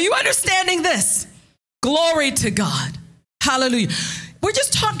 Are you understanding this? Glory to God. Hallelujah. We're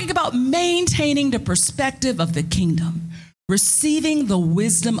just talking about maintaining the perspective of the kingdom, receiving the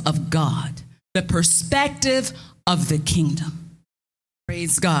wisdom of God, the perspective of the kingdom.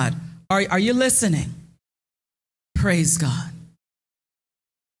 Praise God. Are you listening? Praise God.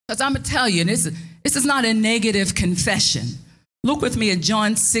 Because I'm going to tell you, and this is not a negative confession. Look with me at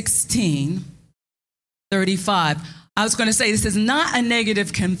John 16:35. I was going to say this is not a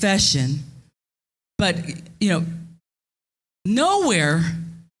negative confession, but, nowhere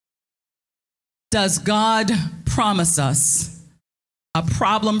does God promise us a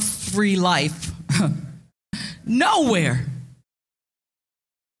problem-free life. Nowhere.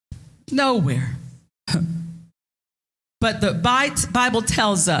 Nowhere. But the Bible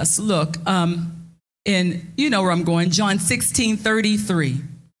tells us, look, in, you know where I'm going, John 16:33.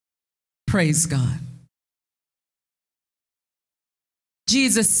 Praise God.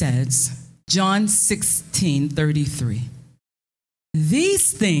 Jesus says, John 16:33,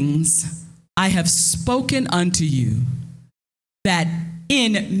 these things I have spoken unto you, that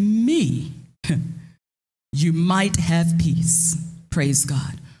in me you might have peace. Praise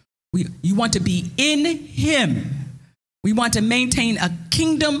God. You want to be in him. We want to maintain a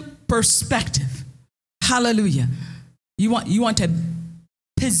kingdom perspective. Hallelujah. You want to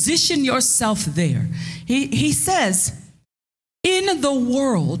position yourself there. He says, in the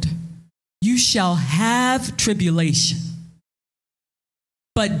world you shall have tribulation,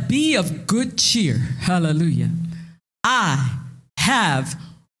 but be of good cheer. Hallelujah. I have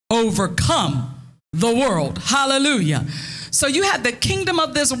overcome the world. Hallelujah. So you have the kingdom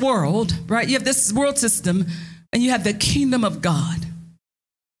of this world, right? You have this world system, and you have the kingdom of God.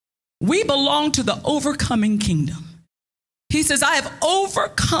 We belong to the overcoming kingdom. He says, I have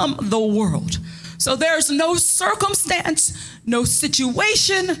overcome the world. So there's no circumstance, no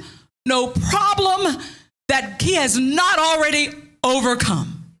situation, no problem that he has not already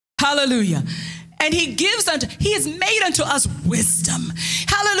overcome. Hallelujah. And he has made unto us wisdom.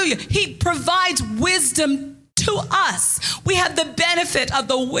 Hallelujah. He provides wisdom to us. We have the benefit of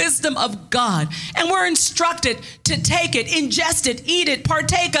the wisdom of God, and we're instructed to take it, ingest it, eat it,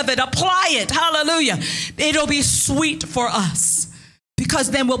 partake of it, apply it. Hallelujah. It'll be sweet for us,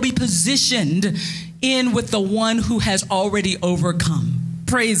 because then we'll be positioned in with the one who has already overcome.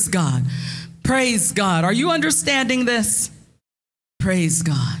 Praise God. Praise God. Are you understanding this? Praise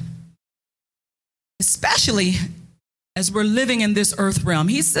God. Especially as we're living in this earth realm.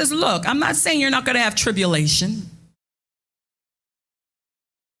 He says, look, I'm not saying you're not going to have tribulation.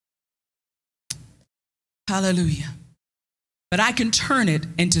 Hallelujah. but I can turn it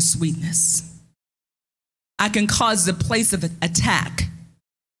into sweetness. I can cause the place of attack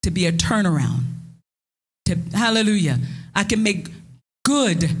to be a turnaround. Hallelujah. I can make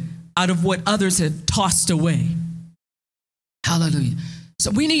good out of what others have tossed away. Hallelujah.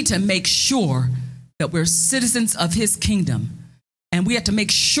 So we need to make sure that we're citizens of his kingdom, and we have to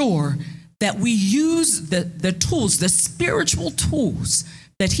make sure that we use the tools, the spiritual tools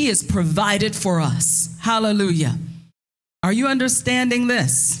that he has provided for us. Hallelujah. Are you understanding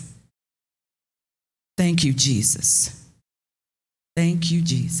this? Thank you, Jesus. Thank you,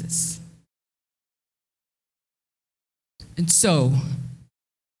 Jesus. And so,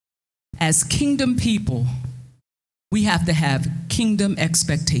 as kingdom people, we have to have kingdom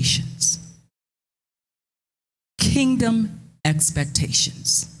expectations. Kingdom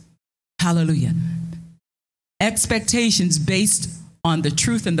expectations. Hallelujah. Expectations based on the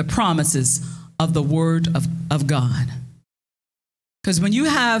truth and the promises of the word of God. Because when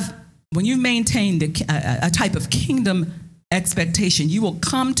you maintain a type of kingdom expectation, you will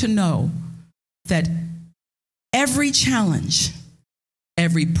come to know that every challenge,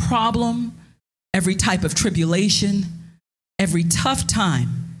 every problem, every type of tribulation, every tough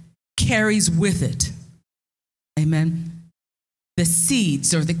time carries with it, amen, the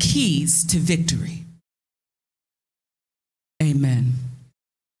seeds or the keys to victory. Amen.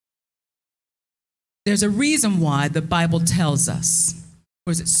 There's a reason why the Bible tells us,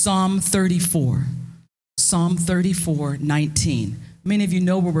 or is it Psalm 34? Psalm 34, 19. Many of you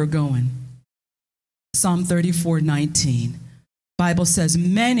know where we're going. Psalm 34, 19. Bible says,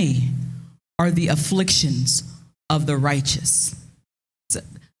 many are the afflictions of the righteous.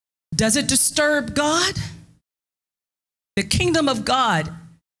 Does it disturb God? The kingdom of God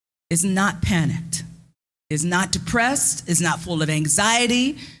is not panicked, is not depressed, is not full of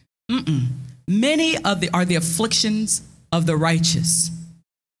anxiety. Many are the afflictions of the righteous,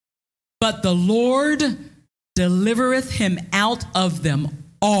 but the Lord delivereth him out of them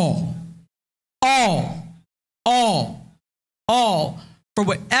all. For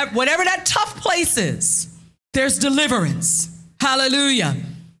whatever that tough place is, there's deliverance. Hallelujah.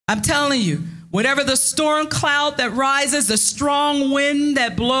 I'm telling you, whatever the storm cloud that rises, the strong wind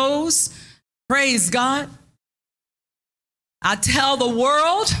that blows, praise God. I tell the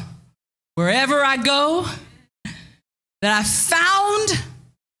world, wherever I go, that I found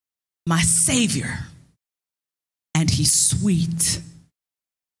my Savior, and he's sweet.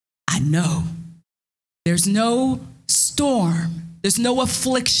 I know there's no storm, there's no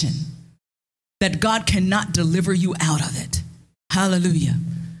affliction that God cannot deliver you out of it. Hallelujah.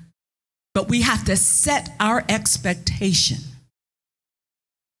 But we have to set our expectation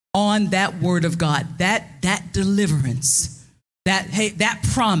on that word of God, that deliverance, that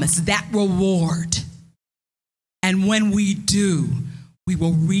promise, that reward. And when we do, we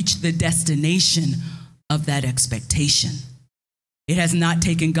will reach the destination of that expectation. It has not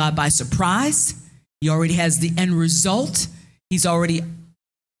taken God by surprise. He already has the end result. He's already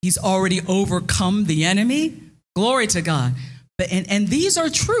overcome the enemy. Glory to God. And these are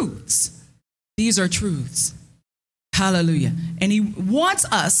truths. These are truths. Hallelujah. And he wants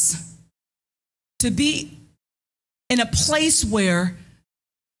us to be in a place where,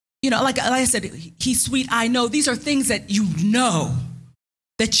 like I said, he's sweet, I know. These are things that you know,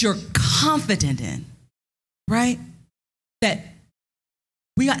 that you're confident in, right? That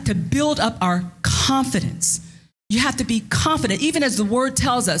we got to build up our confidence. You have to be confident, even as the word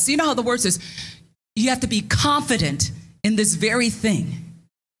tells us. You know how the word says, you have to be confident in this very thing,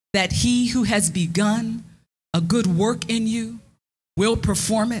 that he who has begun a good work in you will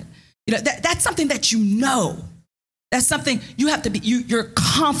perform it. That's something that you know. That's something you have to be, you're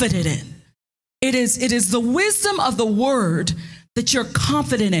confident in. It is the wisdom of the word that you're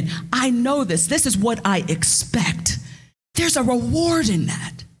confident in. I know this. This is what I expect. There's a reward in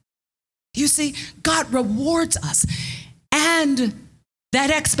that. You see, God rewards us, and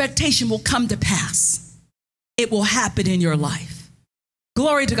that expectation will come to pass. It will happen in your life.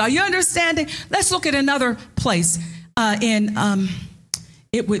 Glory to God. You understanding? Let's look at another place.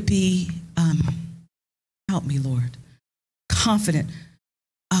 It would be, help me, Lord. Confident.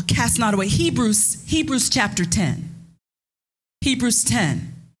 Cast not away. Hebrews chapter 10. Hebrews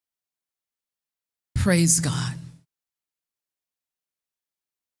 10. Praise God.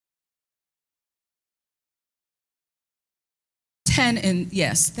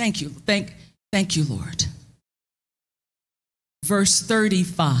 Yes, thank you. Thank you, Lord. Verse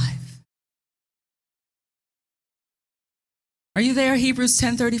 35. Are you there? Hebrews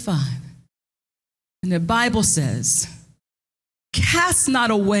 10:35. And the Bible says, cast not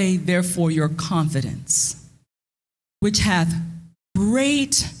away, therefore, your confidence, which hath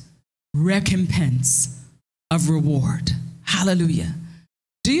great recompense of reward. Hallelujah.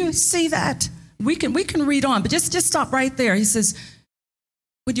 Do you see that? We can read on, but just stop right there. He says,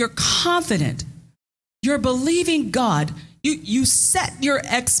 when you're confident, you're believing God, you set your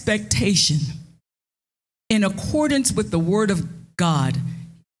expectation in accordance with the word of God.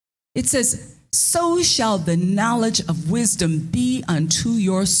 It says, so shall the knowledge of wisdom be unto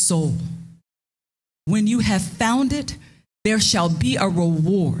your soul. When you have found it, there shall be a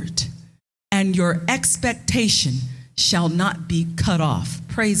reward, and your expectation shall not be cut off.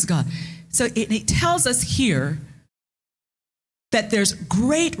 Praise God. So it tells us here that there's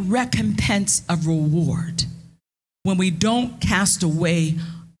great recompense of reward when we don't cast away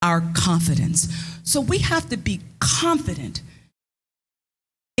our confidence. So we have to be confident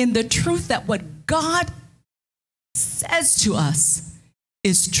in the truth that what God says to us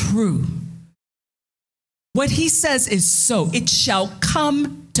is true. What he says is so. It shall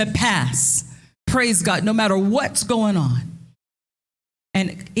come to pass. Praise God, no matter what's going on.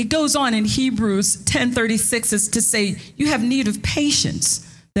 And it goes on in Hebrews 10:36 is to say, you have need of patience,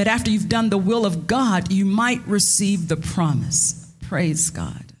 that after you've done the will of God, you might receive the promise. Praise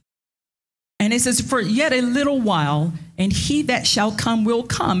God. And it says, for yet a little while, and he that shall come will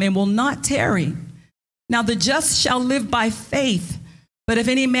come and will not tarry. Now the just shall live by faith, but if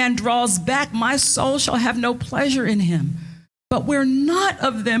any man draws back, my soul shall have no pleasure in him. But we're not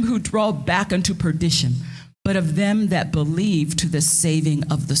of them who draw back unto perdition, but of them that believe to the saving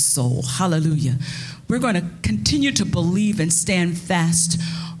of the soul. Hallelujah. We're going to continue to believe and stand fast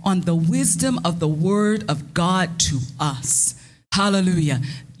on the wisdom of the word of God to us. Hallelujah.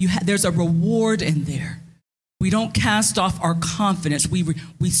 There's a reward in there. We don't cast off our confidence.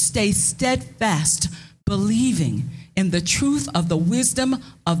 We stay steadfast, believing in the truth of the wisdom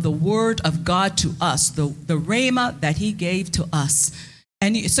of the word of God to us, the rhema that he gave to us.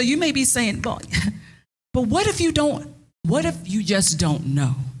 And so you may be saying, well, but what if you just don't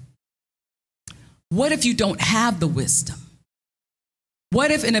know? What if you don't have the wisdom?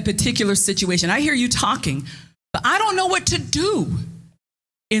 What if in a particular situation, I hear you talking, but I don't know what to do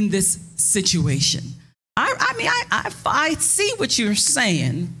in this situation? I see what you're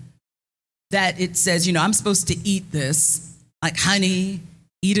saying, that it says, I'm supposed to eat this like honey,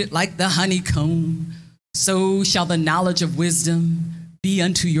 eat it like the honeycomb. So shall the knowledge of wisdom be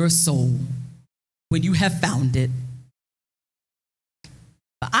unto your soul when you have found it.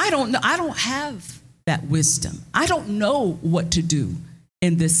 But I don't know. I don't have that wisdom. I don't know what to do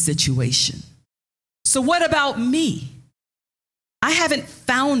in this situation. So what about me? I haven't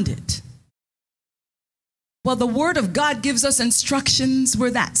found it. Well, the word of God gives us instructions where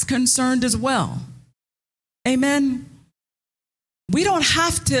that's concerned as well. Amen. We don't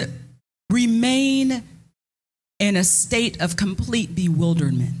have to remain in a state of complete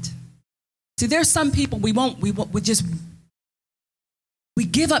bewilderment. See, there's some people we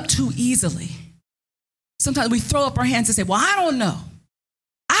give up too easily. Sometimes we throw up our hands and say, well, I don't know.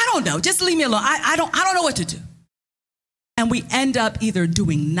 Just leave me alone. I don't know what to do. And we end up either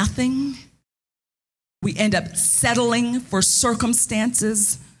doing nothing. We end up settling for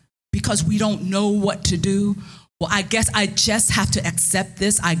circumstances because we don't know what to do. Well, I guess I just have to accept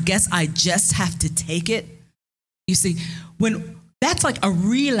this. I guess I just have to take it. You see, when that's like a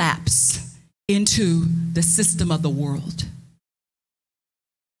relapse into the system of the world.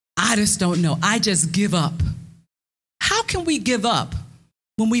 I just don't know. I just give up. How can we give up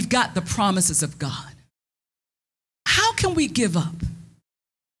when we've got the promises of God? How can we give up?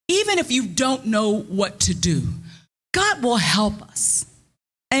 Even if you don't know what to do, God will help us.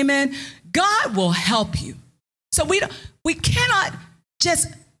 Amen. God will help you. So we cannot just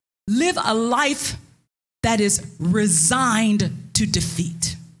live a life that is resigned to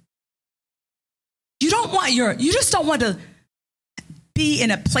defeat. You just don't want to be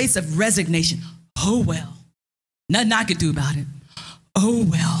in a place of resignation. Oh, well, nothing I could do about it. Oh,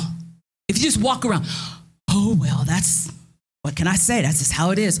 well. If you just walk around, oh, well, what can I say? That's just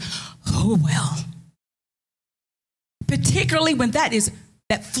how it is. Oh, well. Particularly when that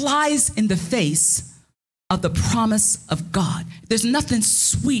flies in the face of the promise of God. There's nothing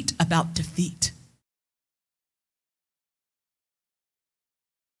sweet about defeat.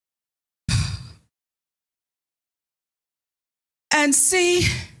 And see,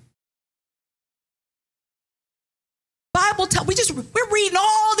 we're reading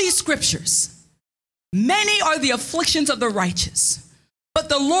all these scriptures. Many are the afflictions of the righteous, but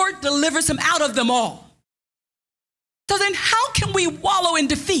the Lord delivers him out of them all. So then how can we wallow in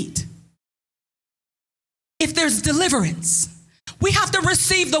defeat if there's deliverance? We have to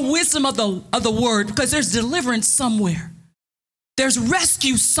receive the wisdom of the word, because there's deliverance somewhere. There's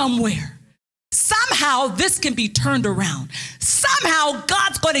rescue somewhere. Somehow this can be turned around. Somehow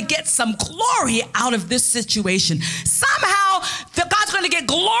God's going to get some glory out of this situation. Somehow God's going to get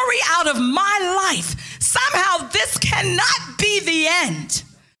glory out of my life. Somehow this cannot be the end.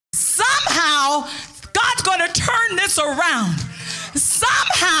 Somehow God's going to turn this around.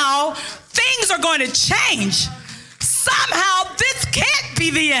 Somehow things are going to change. Somehow this can't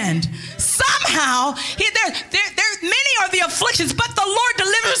be the end. Somehow, many are the afflictions, but the Lord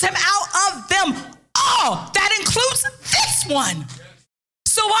delivers him out of them all. That includes this one.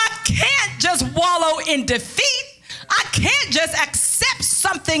 So I can't just wallow in defeat. I can't just accept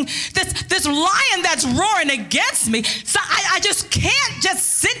something, this lion that's roaring against me. So I just can't just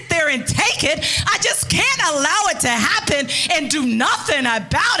sit there and take it. I just can't allow it to happen and do nothing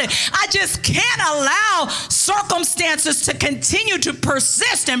about it. I just can't allow circumstances to continue to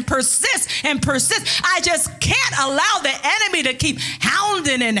persist and persist and persist. I just can't allow the enemy to keep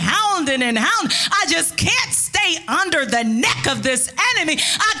hounding and hounding and hounding. I just can't stay under the neck of this enemy.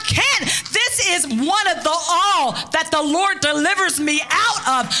 I can't. This is one of the all that the Lord delivers me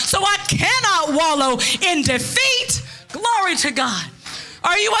out of. So I cannot wallow in defeat. Glory to God.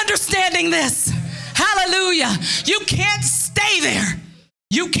 Are you understanding this? Hallelujah. You can't stay there.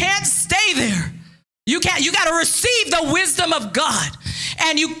 You can't stay there. You got to receive the wisdom of God.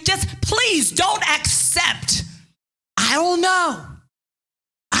 And you just, please don't accept. I don't know.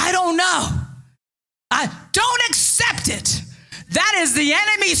 I don't accept it. That is the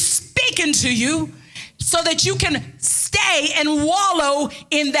enemy speaking to you so that you can stay and wallow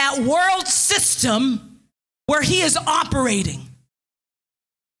in that world system where he is operating.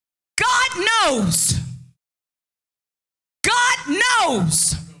 God knows. God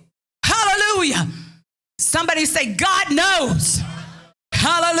knows. Hallelujah. Somebody say, God knows.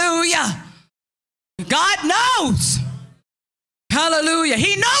 Hallelujah. God knows. Hallelujah.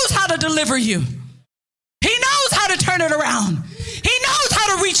 He knows how to deliver you. He knows how to turn it around. He knows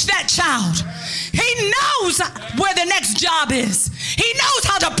how to reach that child. He knows where the next job is. He knows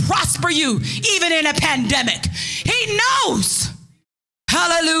how to prosper you, even in a pandemic. He knows.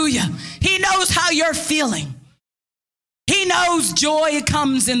 Hallelujah. He knows how you're feeling. He knows joy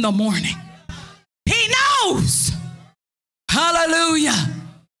comes in the morning. He knows. Hallelujah.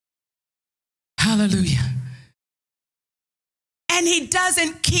 Hallelujah. And he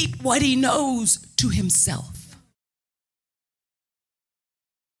doesn't keep what he knows to himself.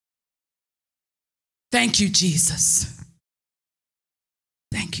 Thank you, Jesus.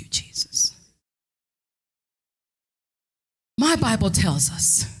 Thank you, Jesus. My Bible tells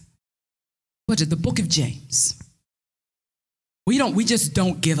us, what is the book of James? We just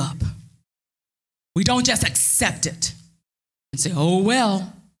don't give up. We don't just accept it and say, oh,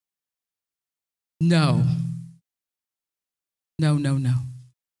 well. No. No, no, no.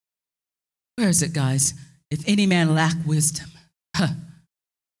 Where is it, guys? If any man lack wisdom.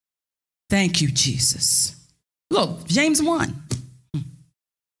 Thank you, Jesus. Look, James 1.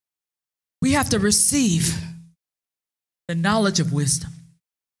 We have to receive the knowledge of wisdom.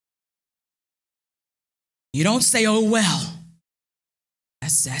 You don't say, oh, well.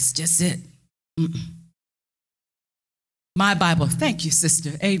 That's just it. Mm-mm. My Bible, thank you,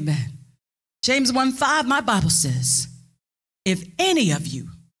 sister. Amen. James 1:5, my Bible says, if any of you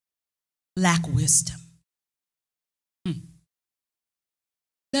lack wisdom,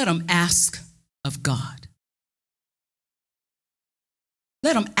 let him ask of God.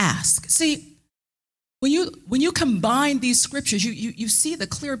 Let him ask. See, when you combine these scriptures, you see the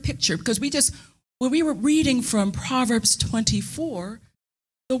clear picture, because when we were reading from Proverbs 24,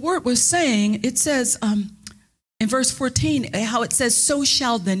 the word was saying, it says in verse 14, how it says, so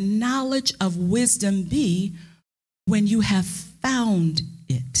shall the knowledge of wisdom be when you have found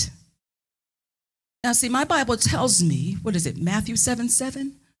it. Now, see, my Bible tells me, what is it, Matthew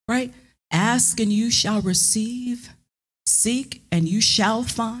 7:7, right? Ask and you shall receive, seek and you shall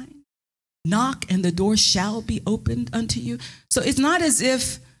find, knock and the door shall be opened unto you. So it's not as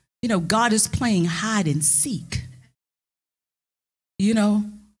if, God is playing hide and seek.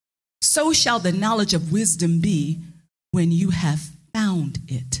 So shall the knowledge of wisdom be when you have found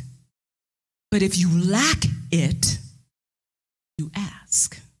it. But if you lack it, you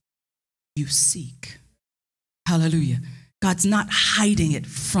ask, you seek. Hallelujah. God's not hiding it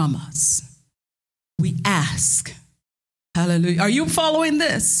from us. We ask. Hallelujah. Are you following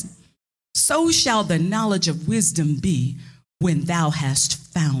this? So shall the knowledge of wisdom be when thou hast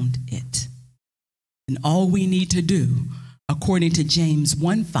found it. And all we need to do, according to James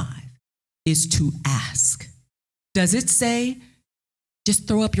 1:5, is to ask. Does it say just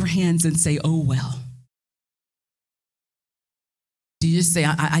throw up your hands and say, oh, well? Do you just say,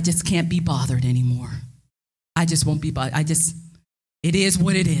 I just can't be bothered anymore? I just won't be bothered. It is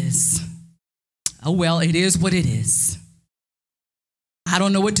what it is. Oh, well, it is what it is. I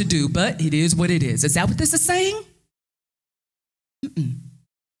don't know what to do, but it is what it is. Is that what this is saying?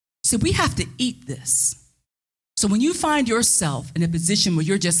 So we have to eat this. So when you find yourself in a position where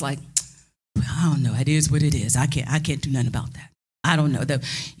you're just like, I don't know, it is what it is. I can't do nothing about that. I don't know that,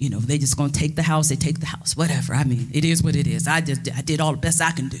 they just gonna take the house, they take the house, whatever. I mean, it is what it is. I did all the best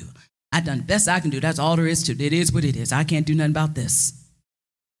I can do. I done the best I can do. That's all there is to it. It is what it is. I can't do nothing about this.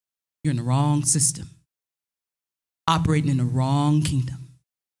 You're in the wrong system, operating in the wrong kingdom.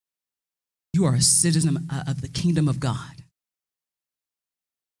 You are a citizen of the kingdom of God.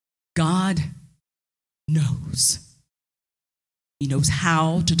 God knows. He knows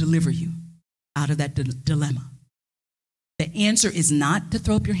how to deliver you out of that dilemma. The answer is not to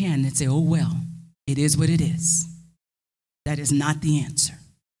throw up your hand and say, oh, well, it is what it is. That is not the answer.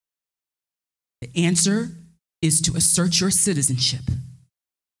 The answer is to assert your citizenship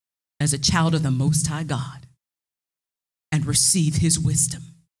as a child of the Most High God and receive his wisdom.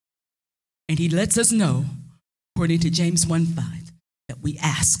 And he lets us know, according to James 1:5, that we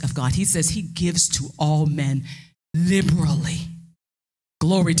ask of God. He says he gives to all men liberally.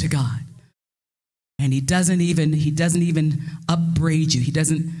 Glory to God. And he doesn't even upbraid you. He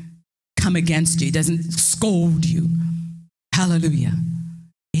doesn't come against you. He doesn't scold you. Hallelujah.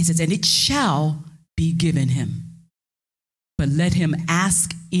 He says, and it shall be given him. But let him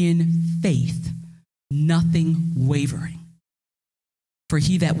ask in faith, nothing wavering. For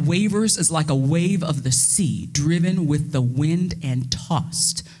he that wavers is like a wave of the sea, driven with the wind and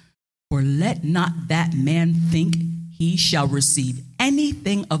tossed. For let not that man think he shall receive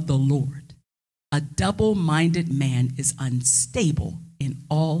anything of the Lord. A double-minded man is unstable in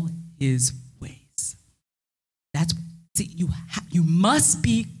all his ways. You must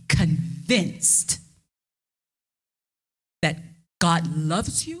be convinced that God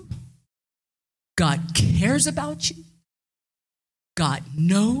loves you, God cares about you, God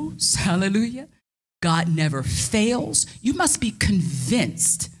knows, hallelujah, God never fails. You must be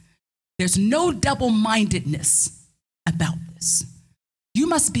convinced. There's no double-mindedness about this. You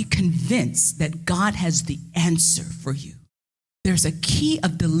must be convinced that God has the answer for you. There's a key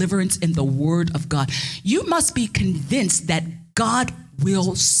of deliverance in the word of God. You must be convinced that God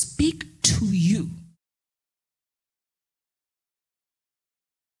will speak to you.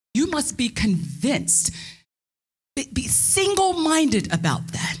 You must be convinced. Be single-minded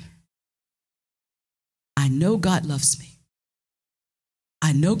about that. I know God loves me.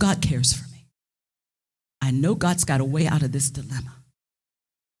 I know God cares for me. I know God's got a way out of this dilemma.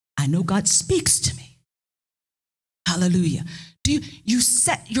 I know God speaks to me. Hallelujah. Do you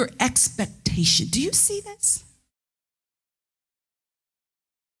set your expectation? Do you see this?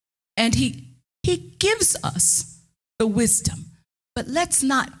 And he gives us the wisdom, but let's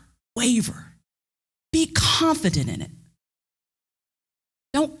not waver. Be confident in it.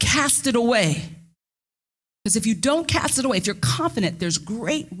 Don't cast it away. Because if you don't cast it away, if you're confident, there's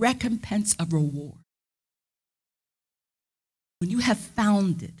great recompense of reward. When you have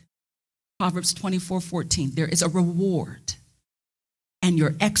found it, Proverbs 24:14, there is a reward, and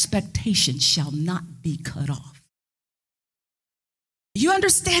your expectation shall not be cut off. You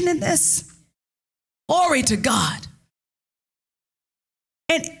understanding this? Glory to God.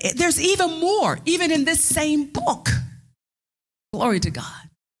 And there's even more, even in this same book. Glory to God.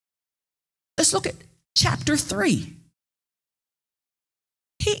 Let's look at chapter 3.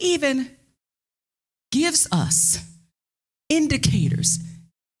 He even gives us indications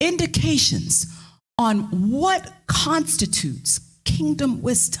on what constitutes kingdom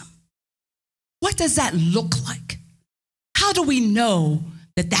wisdom. What does that look like? How do we know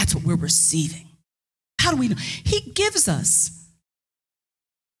that that's what we're receiving? How do we know? He gives us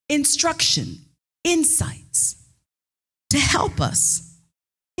instruction, insights to help us.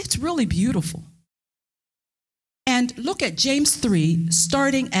 It's really beautiful. And look at James 3,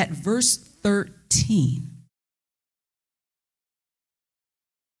 starting at verse 13.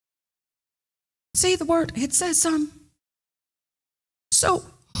 See the word? It says, so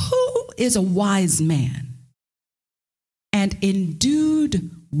who is a wise man and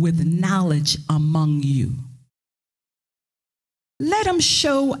endued with knowledge among you? Let him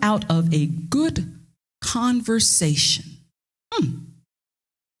show out of a good conversation.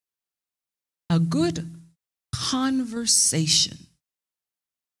 A good conversation.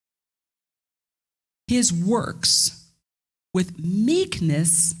 His works with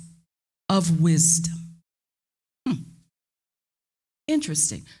meekness of wisdom.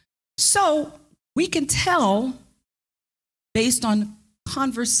 Interesting. So we can tell based on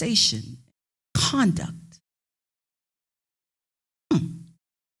conversation, conduct.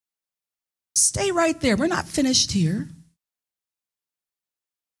 Stay right there. We're not finished here.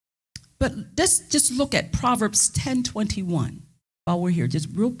 But let's just look at Proverbs 10:21 while we're here, just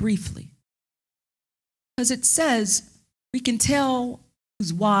real briefly. Because it says we can tell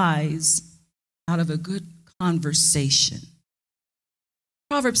who's wise out of a good conversation.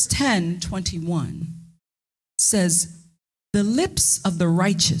 Proverbs 10:21 says, "The lips of the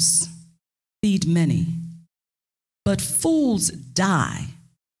righteous feed many, but fools die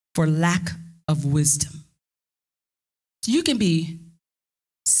for lack of wisdom." So you can be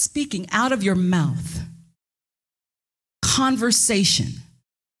speaking out of your mouth conversation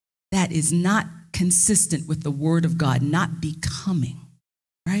that is not consistent with the word of God, not becoming,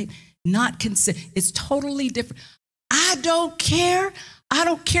 right? Not consistent. It's totally different. I don't care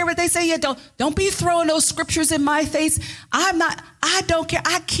what they say. Yeah, don't be throwing those scriptures in my face. I don't care.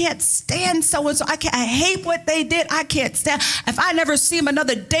 I can't stand so-and-so. I hate what they did. I can't stand. If I never see them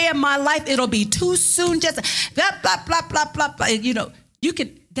another day in my life, it'll be too soon. Just blah, blah, blah, blah, blah, blah. You know, you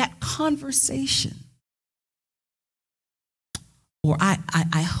can, that conversation. Or I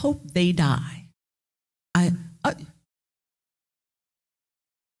hope they die.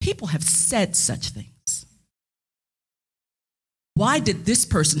 People have said such things. Why did this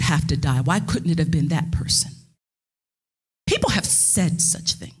person have to die? Why couldn't it have been that person? People have said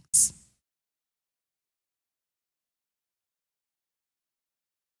such things.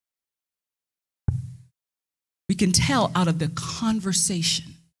 We can tell out of the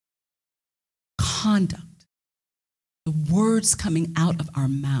conversation, conduct, the words coming out of our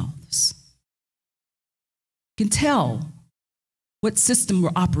mouths. We can tell what system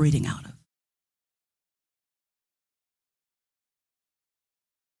we're operating out of.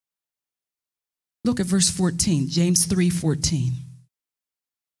 Look at verse 14, James 3:14.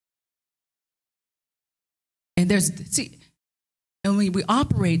 And when we're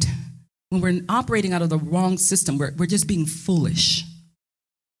operating out of the wrong system, we're just being foolish.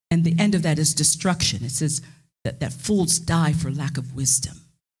 And the end of that is destruction. It says that fools die for lack of wisdom.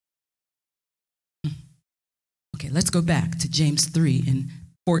 Okay, let's go back to James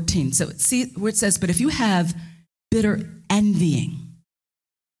 3:14. So see where it says, "But if you have bitter envying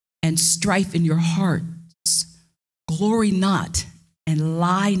and strife in your hearts, glory not and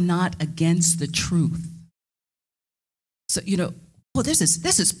lie not against the truth." So,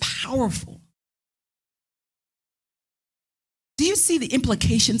 this is powerful. Do you see the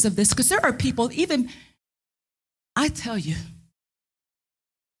implications of this? Because there are people, even, I tell you,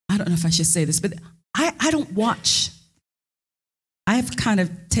 I don't know if I should say this, but I don't watch. I have kind of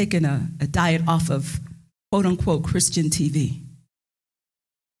taken a diet off of quote unquote Christian TV.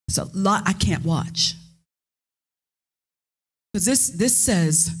 So a lot I can't watch. Because this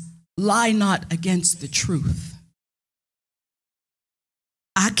says, lie not against the truth.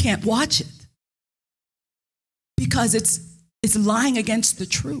 I can't watch it because it's lying against the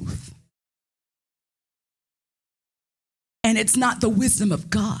truth. And it's not the wisdom of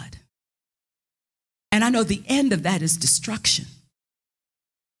God. And I know the end of that is destruction.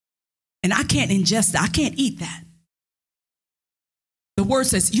 And I can't ingest that. I can't eat that. The word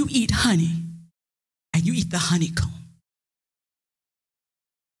says you eat honey and you eat the honeycomb.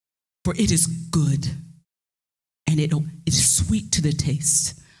 For it is good and it is sweet to the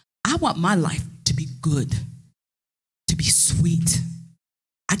taste. I want my life to be good, to be sweet.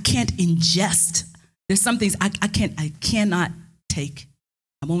 I can't ingest. There's some things I cannot take.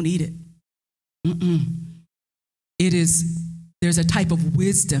 I won't eat it. There's a type of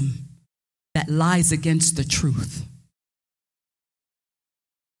wisdom that lies against the truth.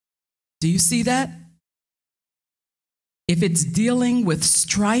 Do you see that? If it's dealing with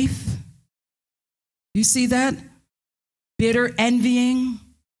strife, you see that? Bitter envying,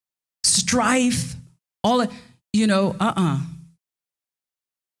 strife, all of,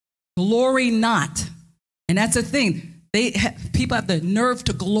 Glory not. And that's the thing. People have the nerve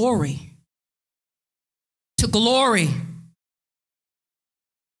to glory. To glory.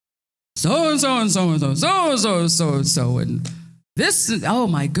 So-and-so and so-and-so, so-and-so and so-and-so. And this, oh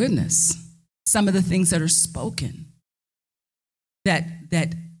my goodness. Some of the things that are spoken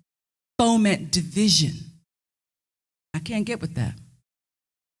that foment division. I can't get with that.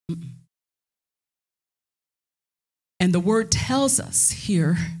 And the word tells us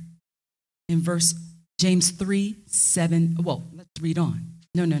here in James 3:7. Well, let's read on.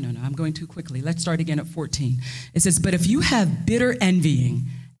 No. I'm going too quickly. Let's start again at 14. It says, "But if you have bitter envying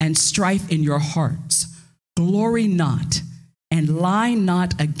and strife in your hearts, glory not and lie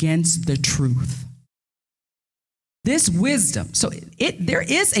not against the truth. This wisdom, so there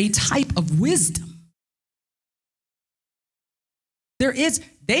is a type of wisdom.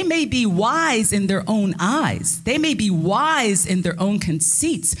 They may be wise in their own eyes. They may be wise in their own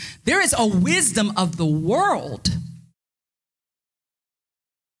conceits. There is a wisdom of the world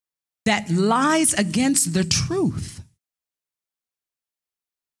that lies against the truth.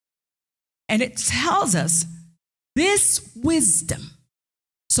 And it tells us this wisdom.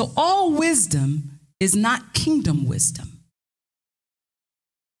 So all wisdom is not kingdom wisdom.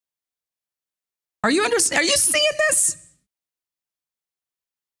 Are you seeing this?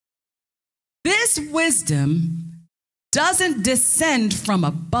 This wisdom doesn't descend from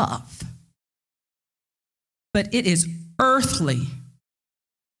above, but it is earthly.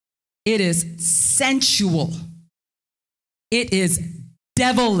 It is sensual. It is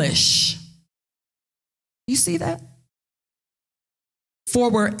devilish. You see that?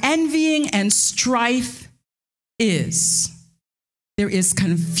 For where envying and strife is, there is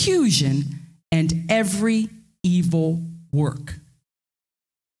confusion and every evil work.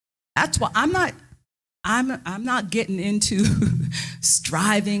 That's why I'm not getting into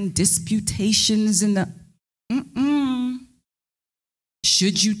striving, disputations, and the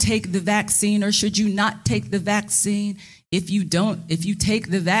should you take the vaccine or should you not take the vaccine? If you take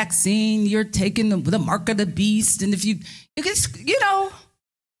the vaccine, you're taking the mark of the beast. And if you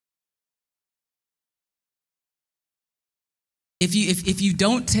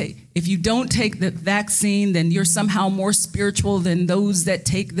don't take the vaccine, then you're somehow more spiritual than those that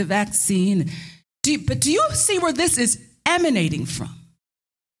take the vaccine. But do you see where this is emanating from?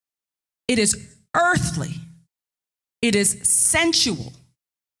 It is earthly. It is sensual.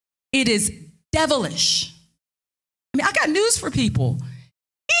 It is devilish. I mean, I got news for people.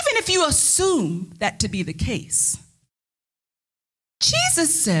 Even if you assume that to be the case,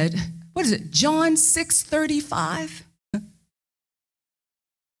 Jesus said, what is it, John 6:35? What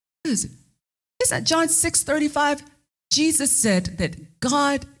is it? Isn't that John 6:35? Jesus said that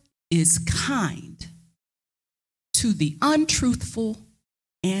God is kind to the untruthful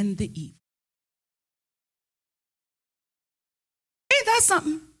and the evil. Ain't that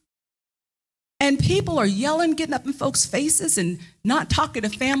something? And people are yelling, getting up in folks' faces and not talking to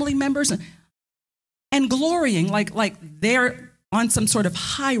family members and glorying like they're on some sort of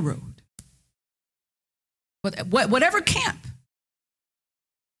high road. Whatever camp.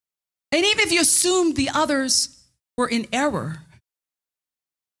 And even if you assume the others were in error,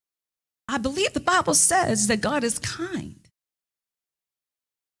 I believe the Bible says that God is kind.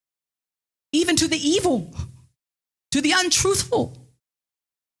 Even to the evil, to the untruthful.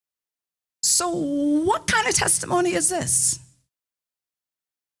 So what kind of testimony is this?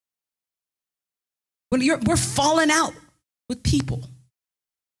 When we're falling out with people.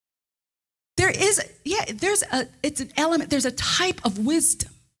 It's an element, there's a type of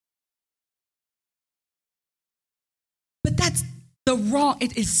wisdom. But that's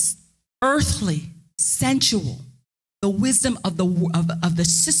it is earthly, sensual, the wisdom of the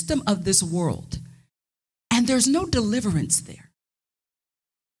system of this world. And there's no deliverance there.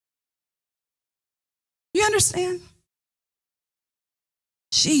 You understand?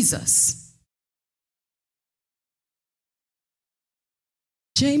 Jesus.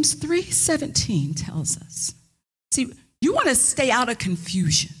 James 3:17 tells us. See, you want to stay out of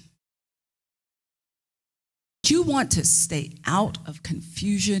confusion. You want to stay out of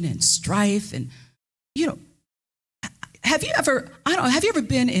confusion and strife and, have you ever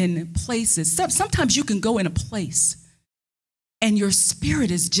been in places? Sometimes you can go in a place and your spirit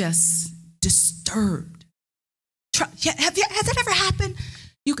is just disturbed. Has that ever happened?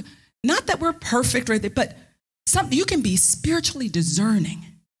 Not that we're perfect, right? But you can be spiritually discerning.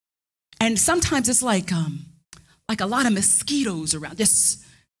 And sometimes it's like a lot of mosquitoes around.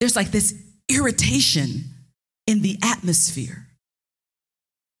 There's like this irritation in the atmosphere.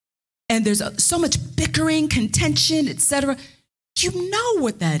 And there's so much bickering, contention, etc. You know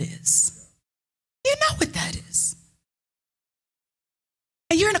what that is. You know what that is.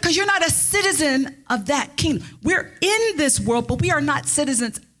 And because you're not a citizen of that kingdom. We're in this world, but we are not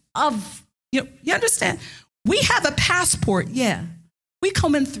citizens of, you understand? We have a passport, yeah. We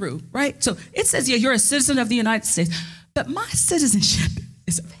coming through, right? So it says, yeah, you're a citizen of the United States, but my citizenship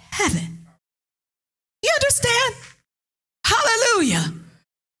is of heaven. You understand? Hallelujah.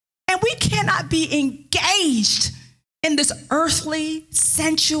 And we cannot be engaged in this earthly,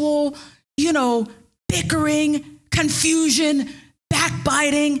 sensual, bickering, confusion,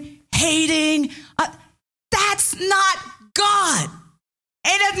 backbiting, hating. That's not God.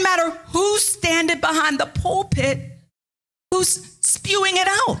 It doesn't matter who's standing behind the pulpit, spewing it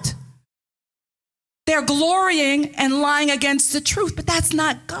out. They're glorying and lying against the truth, but that's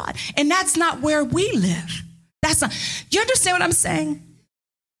not God. And that's not where we live. That's not, you understand what I'm saying?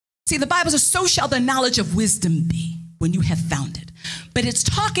 See, the Bible says, so shall the knowledge of wisdom be when you have found it. But it's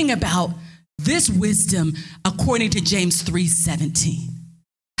talking about this wisdom according to James 3:17.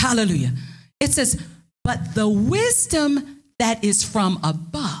 Hallelujah. It says, but the wisdom that is from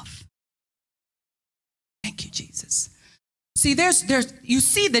above. Thank you, Jesus. See, there's you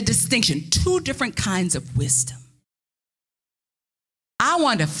see the distinction, two different kinds of wisdom. I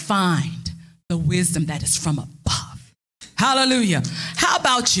want to find the wisdom that is from above. Hallelujah. How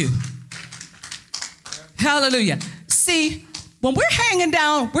about you? Hallelujah. See, when we're hanging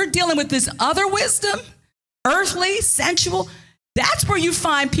down, we're dealing with this other wisdom, earthly, sensual. That's where you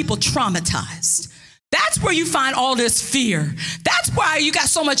find people traumatized. That's where you find all this fear. That's why you got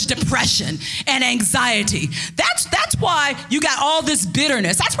so much depression and anxiety. That's why you got all this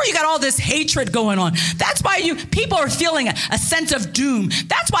bitterness. That's where you got all this hatred going on. That's why people are feeling a sense of doom.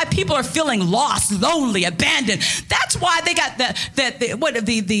 That's why people are feeling lost, lonely, abandoned. That's why they got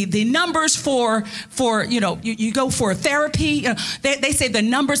the numbers for you go for therapy. They say the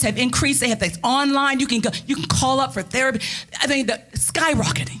numbers have increased. They have this online. You can call up for therapy. I mean,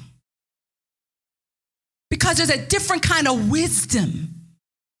 skyrocketing. Because there's a different kind of wisdom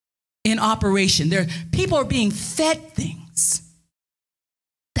in operation. People are being fed things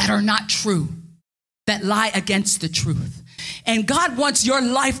that are not true, that lie against the truth. And God wants your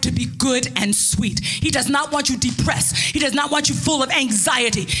life to be good and sweet. He does not want you depressed. He does not want you full of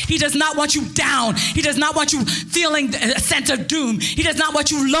anxiety. He does not want you down. He does not want you feeling a sense of doom. He does not want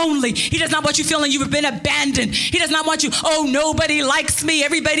you lonely. He does not want you feeling you've been abandoned. He does not want you, oh, nobody likes me.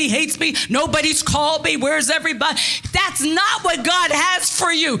 Everybody hates me. Nobody's called me. Where's everybody? That's not what God has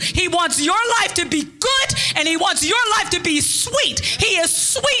for you. He wants your life to be good, and he wants your life to be sweet. He is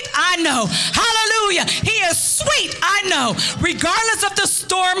sweet, I know. Hallelujah. He is sweet, I know. Regardless of the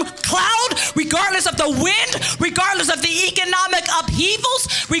storm cloud, regardless of the wind, regardless of the economic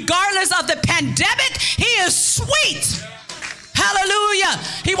upheavals, regardless of the pandemic, he is sweet. Hallelujah.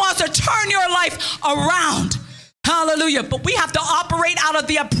 He wants to turn your life around. Hallelujah. But we have to operate out of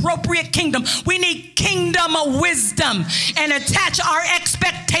the appropriate kingdom. We need kingdom wisdom and attach our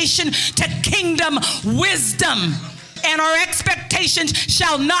expectation to kingdom wisdom. And our expectations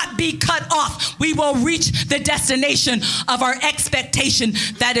shall not be cut off. We will reach the destination of our expectation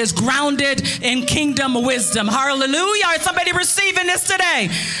that is grounded in kingdom wisdom. Hallelujah. Is somebody receiving this today?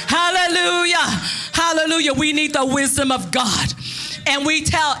 Hallelujah. Hallelujah. We need the wisdom of God. And we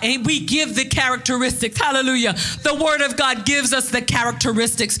give the characteristics. Hallelujah. The word of God gives us the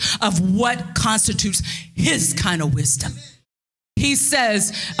characteristics of what constitutes his kind of wisdom. He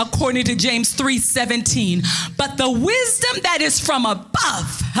says, according to James 3:17, but the wisdom that is from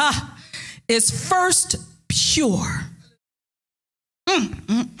above is first pure,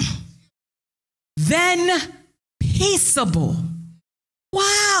 then peaceable.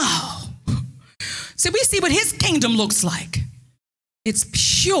 Wow. So we see what his kingdom looks like. It's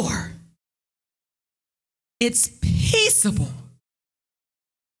pure. It's peaceable.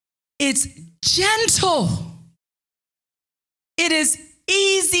 It's gentle. It is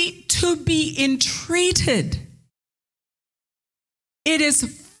easy to be entreated. It is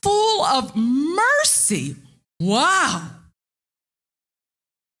full of mercy. Wow.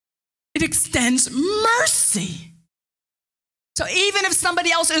 It extends mercy. So even if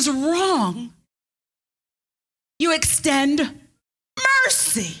somebody else is wrong, you extend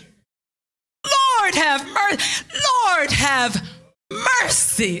mercy. Lord have mercy. Lord have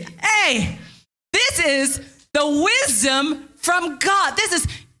mercy. Hey, this is the wisdom from God. This is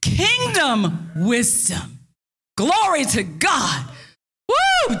kingdom wisdom. Glory to God.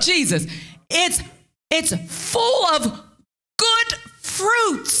 Woo, Jesus. It's full of good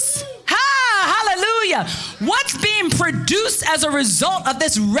fruits. Hallelujah. What's being produced as a result of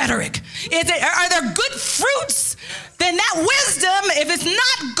this rhetoric? Are there good fruits? Then that wisdom, if it's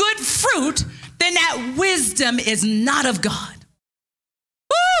not good fruit, then that wisdom is not of God.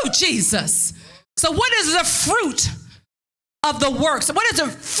 Woo, Jesus. So what is the fruit of the works? What is the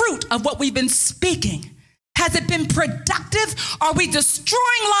fruit of what we've been speaking? Has it been productive? Are we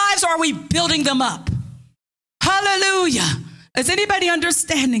destroying lives or are we building them up? Hallelujah. Is anybody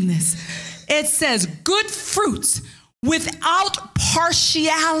understanding this? It says good fruits without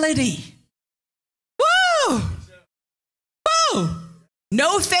partiality. Woo! Woo!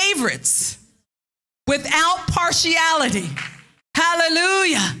 No favorites. Without partiality.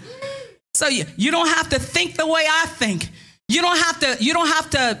 Hallelujah. So you don't have to think the way I think. You don't have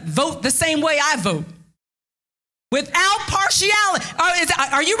to vote the same way I vote. Without partiality.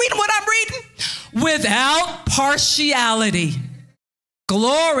 Are you reading what I'm reading? Without partiality.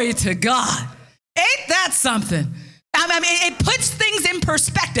 Glory to God. Ain't that something? I mean, it puts things in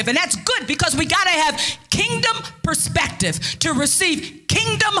perspective, and that's good because we got to have kingdom perspective to receive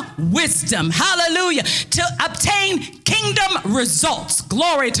kingdom wisdom. Hallelujah. To obtain kingdom results.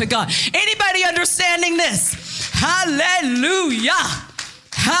 Glory to God. Anybody understanding this? Hallelujah.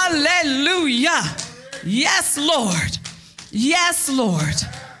 Hallelujah. Yes, Lord. Yes, Lord.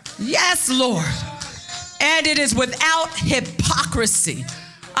 Yes, Lord. And it is without hypocrisy.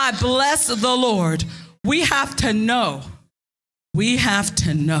 I bless the Lord. We have to know. We have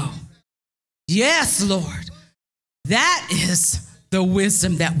to know. Yes, Lord. That is the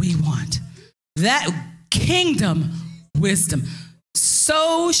wisdom that we want. That kingdom wisdom.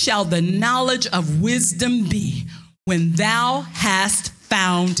 So shall the knowledge of wisdom be when thou hast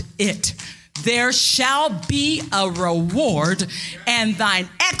found it. There shall be a reward, and thine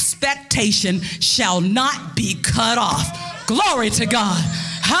expectation shall not be cut off. Glory to God.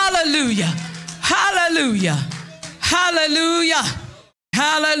 Hallelujah. Hallelujah. Hallelujah.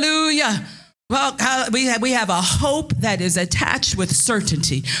 Hallelujah. Well, we have a hope that is attached with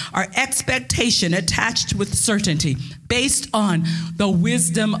certainty, our expectation attached with certainty based on the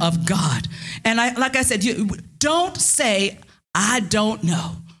wisdom of God. And like I said, you don't say, I don't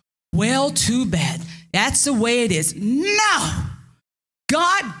know. Well, too bad. That's the way it is. No.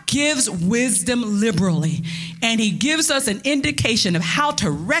 God gives wisdom liberally, and he gives us an indication of how to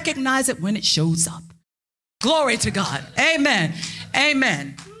recognize it when it shows up. Glory to God. Amen.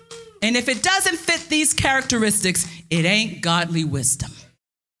 Amen. And if it doesn't fit these characteristics, it ain't godly wisdom.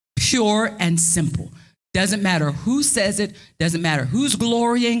 Pure and simple. Doesn't matter who says it, doesn't matter who's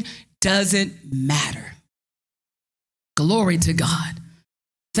glorying, doesn't matter. Glory to God.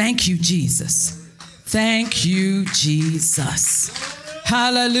 Thank you, Jesus. Thank you, Jesus.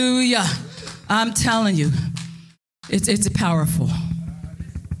 Hallelujah. I'm telling you, it's powerful.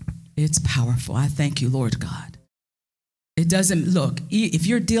 It's powerful. I thank you, Lord God. It doesn't, look, if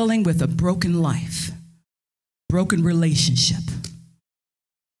you're dealing with a broken life, broken relationship,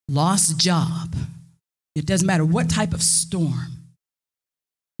 lost job, it doesn't matter what type of storm,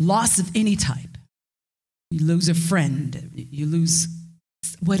 loss of any type, you lose a friend, you lose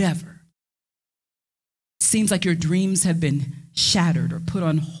whatever. Seems like your dreams have been shattered or put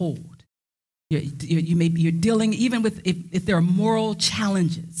on hold. You're dealing even with if there are moral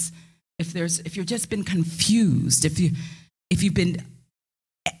challenges, if you've just been confused, if you've been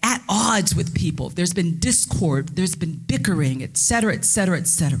at odds with people, if there's been discord, there's been bickering, et cetera, et cetera, et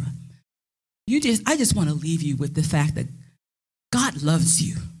cetera. I just want to leave you with the fact that God loves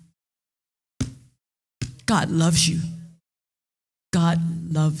you. God loves you. God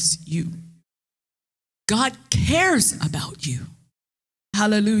loves you. God cares about you.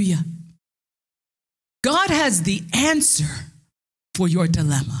 Hallelujah. God has the answer for your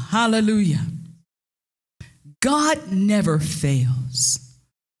dilemma. Hallelujah. God never fails.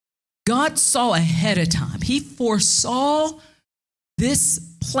 God saw ahead of time. He foresaw this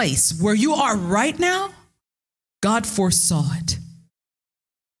place where you are right now. God foresaw it.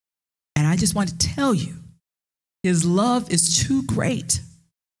 And I just want to tell you, his love is too great.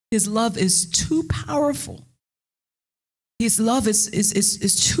 His love is too powerful. His love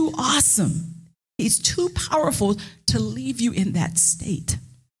is too awesome. He's too powerful to leave you in that state.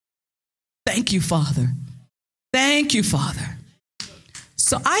 Thank you, Father. Thank you, Father.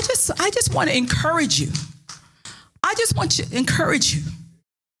 So I just want to encourage you. I just want to encourage you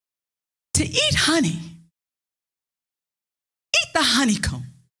to eat honey. Eat the honeycomb.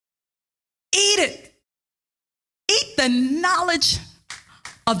 Eat it. Eat the knowledge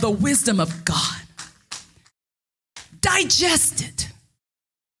of the wisdom of God. Digest it.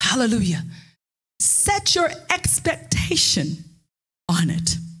 Hallelujah. Set your expectation on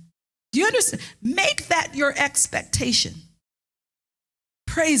it. Do you understand? Make that your expectation.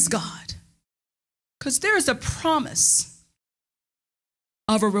 Praise God. Because there's a promise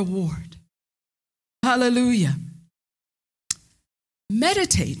of a reward. Hallelujah.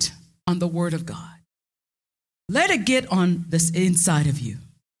 Meditate on the word of God. Let it get on this inside of you.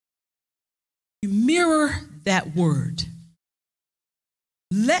 You mirror that word.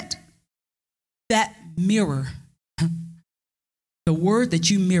 Let that mirror, the word that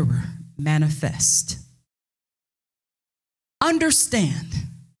you mirror, manifest. Understand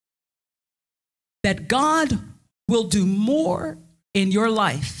that God will do more in your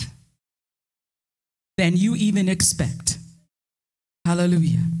life than you even expect.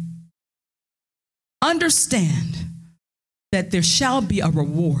 Hallelujah. Understand that there shall be a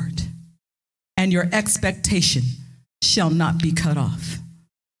reward, and your expectation shall not be cut off.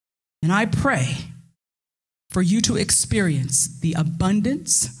 And I pray for you to experience the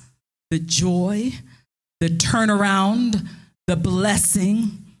abundance, the joy, the turnaround, the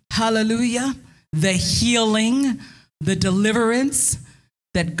blessing, hallelujah, the healing, the deliverance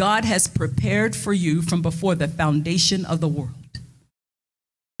that God has prepared for you from before the foundation of the world.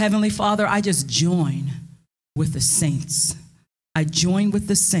 Heavenly Father, I just join with the saints. I join with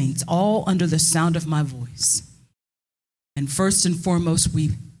the saints, all under the sound of my voice. And first and foremost,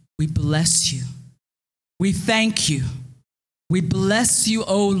 we bless you. We thank you. We bless you,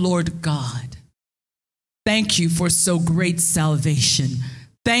 O Lord God. Thank you for so great salvation.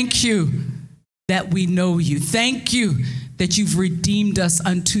 Thank you that we know you. Thank you that you've redeemed us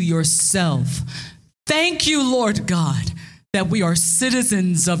unto yourself. Thank you, Lord God, that we are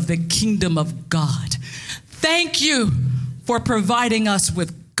citizens of the kingdom of God. Thank you for providing us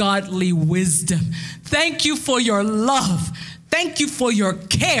with godly wisdom. Thank you for your love. Thank you for your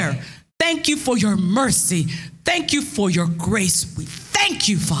care. Thank you for your mercy. Thank you for your grace. We thank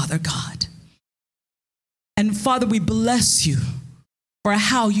you, Father God. And Father, we bless you for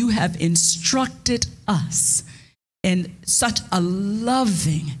how you have instructed us in such a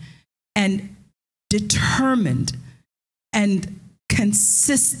loving and determined and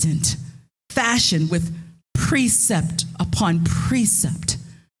consistent fashion, with precept upon precept,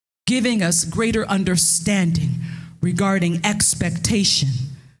 giving us greater understanding regarding expectation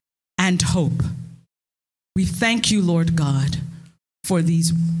and hope. We thank you, Lord God, for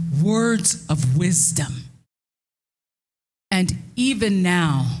these words of wisdom. And even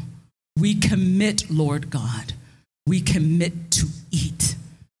now, we commit, Lord God, we commit to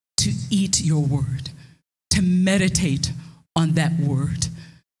eat your word, to meditate on that word,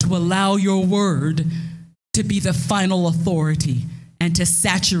 to allow your word to be the final authority and to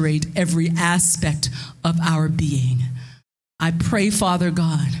saturate every aspect of our being. I pray, Father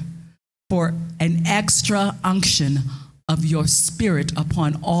God, for an extra unction of your spirit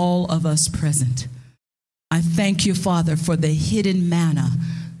upon all of us present. I thank you, Father, for the hidden manna,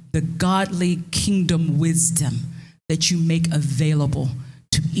 the godly kingdom wisdom that you make available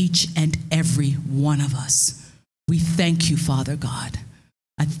to each and every one of us. We thank you, Father God.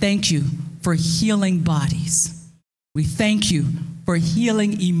 I thank you for healing bodies. We thank you for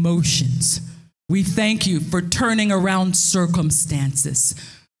healing emotions. We thank you for turning around circumstances.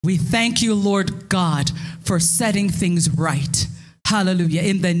 We thank you, Lord God, for setting things right. Hallelujah.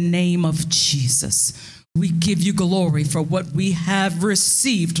 In the name of Jesus, we give you glory for what we have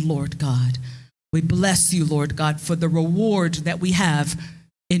received, Lord God. We bless you, Lord God, for the reward that we have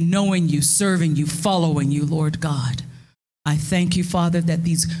in knowing you, serving you, following you, Lord God. I thank you, Father, that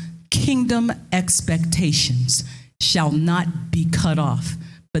these kingdom expectations shall not be cut off,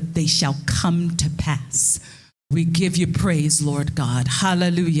 but they shall come to pass. We give you praise, Lord God.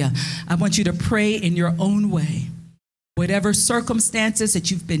 Hallelujah. I want you to pray in your own way. Whatever circumstances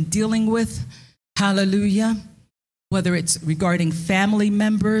that you've been dealing with, hallelujah, whether it's regarding family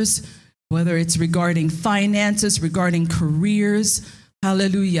members, whether it's regarding finances, regarding careers,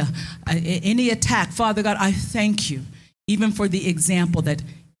 hallelujah. Any attack, Father God, I thank you, even for the example that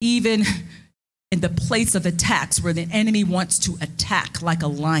even in the place of attacks where the enemy wants to attack like a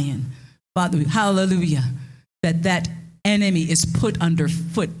lion, Father, hallelujah, that enemy is put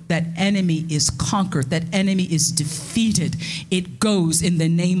underfoot, that enemy is conquered, that enemy is defeated. It goes in the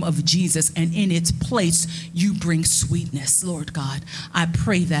name of Jesus, and in its place, you bring sweetness, Lord God. I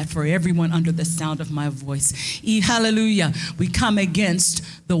pray that for everyone under the sound of my voice. Hallelujah. We come against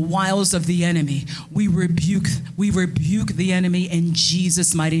the wiles of the enemy. We rebuke the enemy in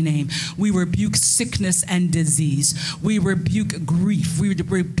Jesus' mighty name. We rebuke sickness and disease. We rebuke grief. We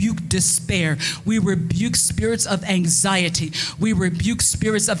rebuke despair. We rebuke spirits of anxiety. We rebuke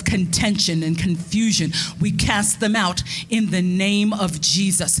spirits of contention and confusion. We cast them out in the name of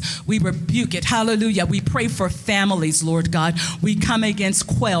Jesus. We rebuke it. Hallelujah. We pray for families, Lord God. We come against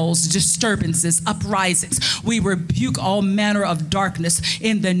quells, disturbances, uprisings. We rebuke all manner of darkness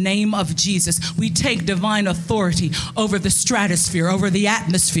in the name of Jesus. We take divine authority over the stratosphere, over the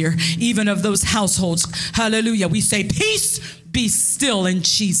atmosphere, even of those households. Hallelujah. We say, peace, be still in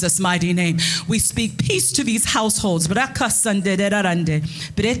Jesus' mighty name. We speak peace to these households.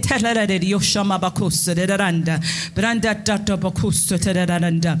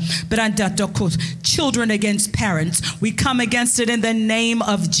 Children against parents, we come against it in the name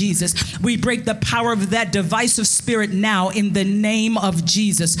of Jesus. We break the power of that divisive spirit now in the name of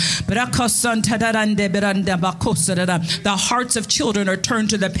Jesus. The hearts of children are turned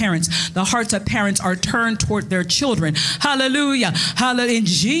to the parents. The hearts of parents are turned toward their children. Hallelujah. Hallelujah. Hallelujah. In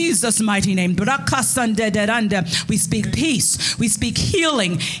Jesus' mighty name. We speak peace. We speak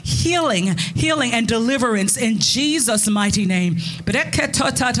healing and deliverance in Jesus' mighty name. Healing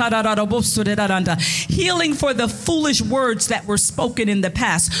for the foolish words that were spoken in the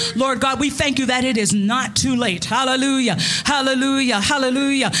past. Lord God, we thank you that it is not too late. Hallelujah. Hallelujah.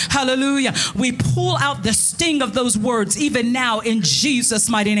 Hallelujah. Hallelujah. We pull out the sting of those words even now in Jesus'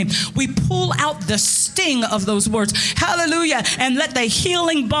 mighty name. We pull out the sting of those words. Hallelujah. And let the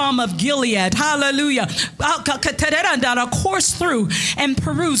healing balm of Gilead, hallelujah, course through and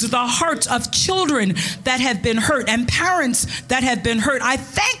peruse the hearts of children that have been hurt and parents that have been hurt. I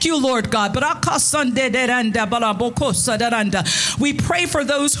thank you, Lord God. We pray for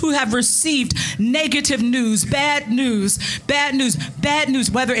those who have received negative news, bad news,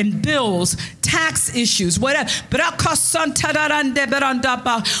 whether in bills, tax issues, whatever.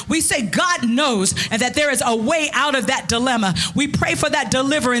 We say God knows and that there is a way out of that dilemma. We pray for that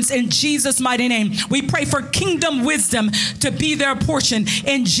deliverance in Jesus' mighty name. We pray for kingdom wisdom to be their portion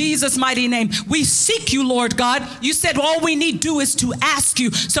in Jesus' mighty name. We seek you, Lord God. You said all we need do is to ask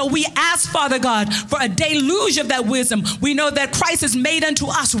you. So we ask, Father God, for a deluge of that wisdom. We know that Christ has made unto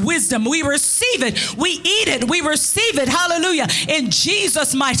us wisdom. We receive it. We eat it. We receive it. Hallelujah. In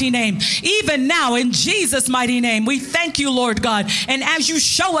Jesus' mighty name. Even now, in Jesus' mighty name, we thank you, Lord God. And as you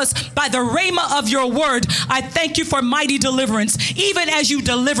show us by the rhema of your word, I thank you for mighty deliverance. Even as you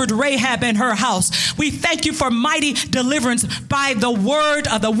delivered Rahab and her house, we thank you for mighty deliverance by the word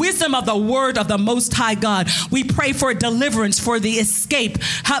of the wisdom of the word of the Most High God. We pray for deliverance, for the escape,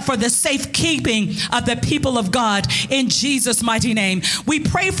 for the safekeeping of the people of God in Jesus' mighty name. We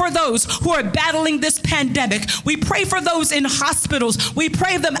pray for those who are battling this pandemic. We pray for those in hospitals. We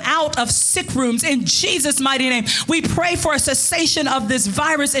pray them out of sick rooms in Jesus' mighty name. We pray for a cessation of this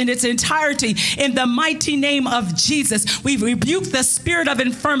virus in its entirety in the mighty name of Jesus. We rebuke the spirit of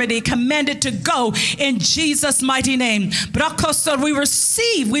infirmity, command it to go in Jesus' mighty name.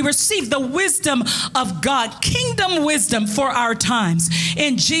 We receive the wisdom of God, kingdom wisdom for our times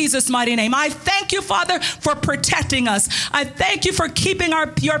in Jesus' mighty name. I thank you, Father, for protecting us. I thank you for keeping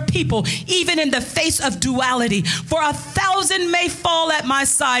your people even in the face of duality. For 1,000 may fall at my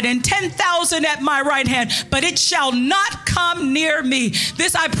side and 10,000 at my right hand, but it shall not come near me.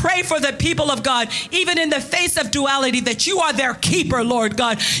 This I pray for the people of God, even in the face of duality, that you are their keeper, Lord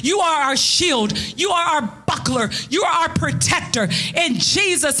God. You are our shield. You are our buckler. You are our protector in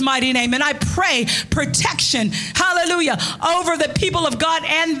Jesus' mighty name. And I pray protection, hallelujah, over the people of God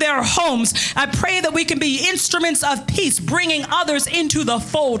and their homes. I pray that we can be instruments of peace, bringing others into the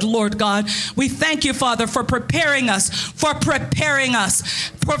fold, Lord God. We thank you, Father, for preparing us, for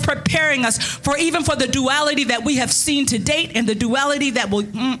even for the duality that we have seen to date and the duality that will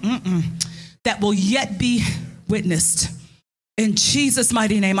yet be witnessed. In Jesus'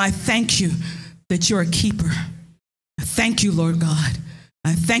 mighty name, I thank you that you're a keeper. I thank you, Lord God.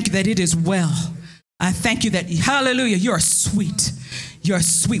 I thank you that it is well. I thank you that, hallelujah, you're sweet. You're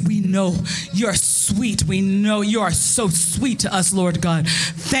sweet. We know you're sweet. We know you are so sweet to us, Lord God.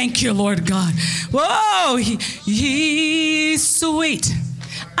 Thank you, Lord God. Whoa, he's sweet.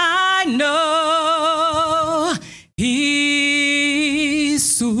 I know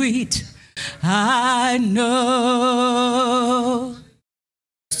he's sweet. I know.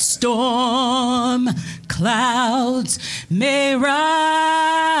 Storm clouds may rise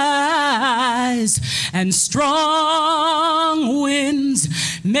and strong winds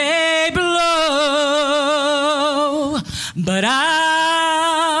may blow, but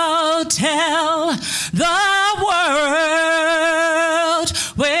I'll tell the world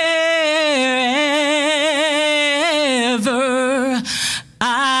wherever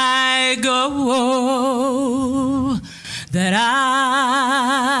I go that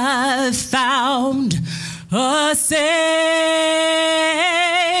I found a Savior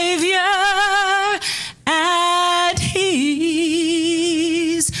and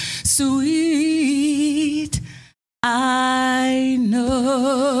he's sweet. I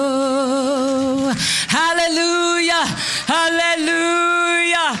know. Hallelujah.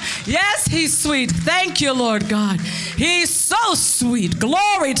 Hallelujah. Yes, he's sweet. Thank you, Lord God. He's so sweet.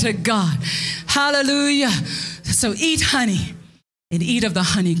 Glory to God. Hallelujah. So eat honey and eat of the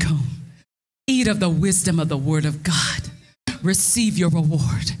honeycomb. Eat of the wisdom of the word of God. Receive your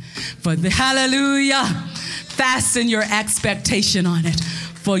reward. For the hallelujah. Fasten your expectation on it,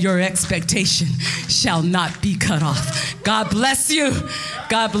 for your expectation shall not be cut off. God bless you.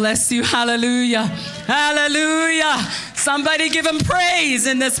 God bless you. Hallelujah. Hallelujah. Somebody give him praise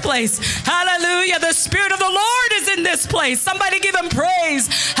in this place. Hallelujah. The Spirit of the Lord is in this place. Somebody give him praise.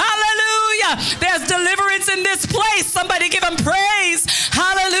 Hallelujah. Hallelujah. There's deliverance in this place. Somebody give him praise.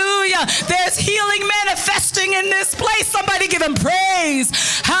 Hallelujah. There's healing manifesting in this place. Somebody give him praise.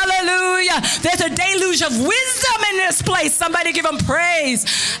 Hallelujah. There's a deluge of wisdom in this place. Somebody give him praise.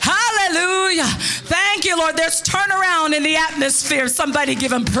 Hallelujah. Thank you, Lord. There's turnaround in the atmosphere. Somebody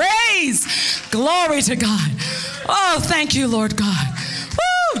give him praise. Glory to God. Oh, thank you, Lord God.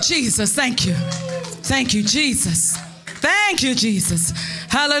 Woo, Jesus. Thank you. Thank you, Jesus. Thank you, Jesus.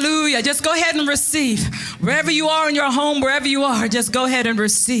 Hallelujah. Just go ahead and receive. Wherever you are in your home, wherever you are, just go ahead and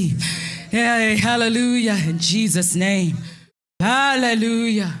receive. Hey, hallelujah. In Jesus' name.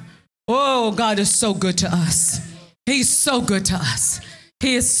 Hallelujah. Oh, God is so good to us. He's so good to us.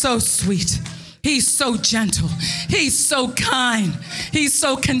 He is so sweet. He's so gentle. He's so kind. He's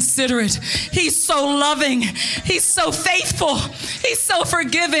so considerate. He's so loving. He's so faithful. He's so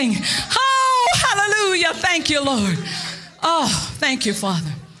forgiving. Oh, hallelujah. Thank you, Lord. Oh, thank you,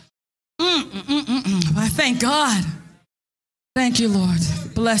 Father. I thank God. Thank you, Lord.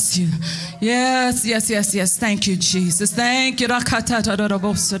 Bless you. Yes, yes, yes, yes. Thank you, Jesus. Thank you. Thank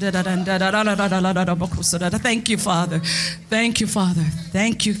you, Father. Thank you, Father.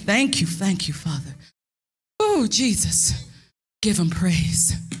 Thank you, thank you, thank you, Father. Oh, Jesus. Give him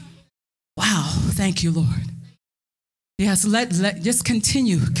praise. Wow. Thank you, Lord. Yes, let just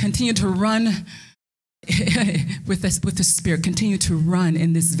continue to run with the Spirit. Continue to run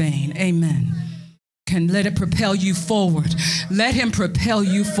in this vein. Amen. Can let it propel you forward. Let him propel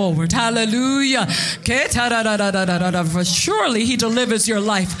you forward. Hallelujah. Surely he delivers your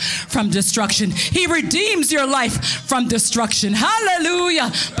life from destruction. He redeems your life from destruction. Hallelujah.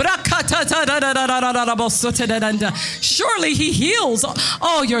 Surely he heals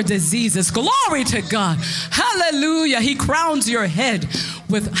all your diseases. Glory to God. Hallelujah. He crowns your head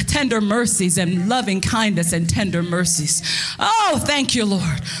with tender mercies and loving kindness and tender mercies. Oh, thank you,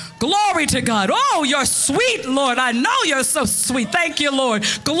 Lord. Glory to God. Oh, you're sweet, Lord. I know you're so sweet. Thank you, Lord.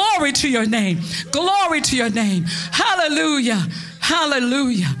 Glory to your name. Glory to your name. Hallelujah.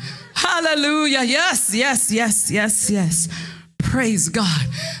 Hallelujah. Hallelujah. Yes, yes, yes, yes, yes. Praise God.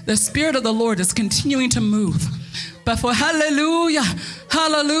 The Spirit of the Lord is continuing to move. But for hallelujah,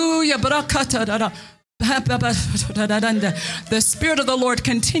 hallelujah, the Spirit of the Lord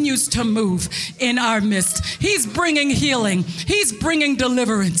continues to move in our midst. He's bringing healing. He's bringing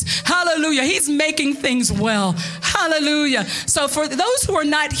deliverance. Hallelujah. He's making things well. Hallelujah. So for those who are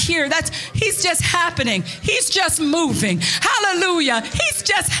not here, he's just happening. He's just moving. Hallelujah. He's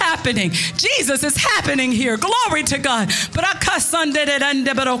just happening. Jesus is happening here. Glory to God.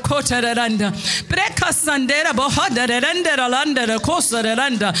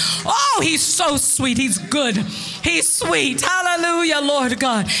 Oh, he's so sweet. He's good. He's sweet. Hallelujah, Lord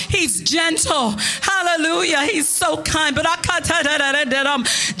God. He's gentle. Hallelujah. He's so kind. But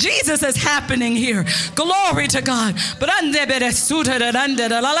Jesus is happening here. Glory to God.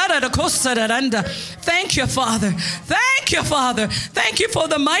 Thank you, Father. Thank you, Father. Thank you for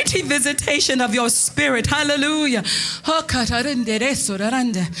the mighty visitation of your Spirit. Hallelujah.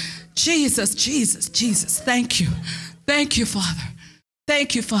 Jesus, Jesus, Jesus. Thank you. Thank you, Father.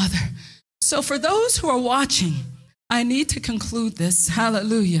 Thank you, Father. So for those who are watching, I need to conclude this.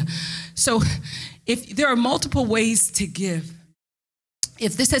 Hallelujah. So if there are multiple ways to give,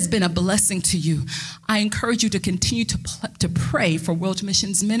 if this has been a blessing to you, I encourage you to continue to pray for World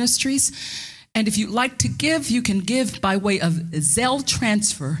Missions Ministries. And if you'd like to give, you can give by way of Zelle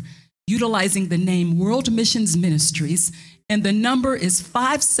transfer, utilizing the name World Missions Ministries. And the number is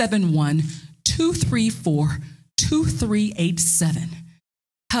 571-234-2387.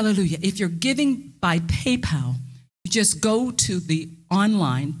 Hallelujah. If you're giving by PayPal, you just go to the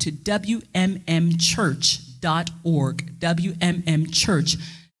online to WMMchurch.org,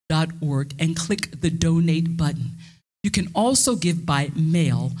 WMMchurch.org, and click the donate button. You can also give by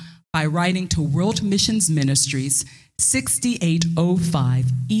mail by writing to World Missions Ministries, 6805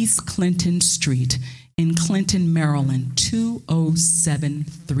 East Clinton Street in Clinton, Maryland,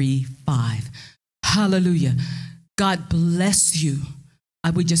 20735. Hallelujah. God bless you. I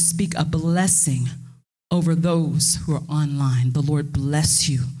would just speak a blessing over those who are online. The Lord bless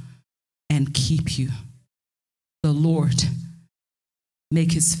you and keep you. The Lord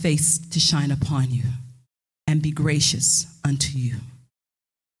make his face to shine upon you and be gracious unto you.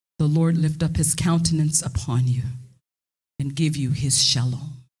 The Lord lift up his countenance upon you and give you his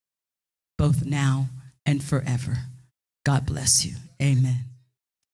shalom, both now and forever. God bless you. Amen.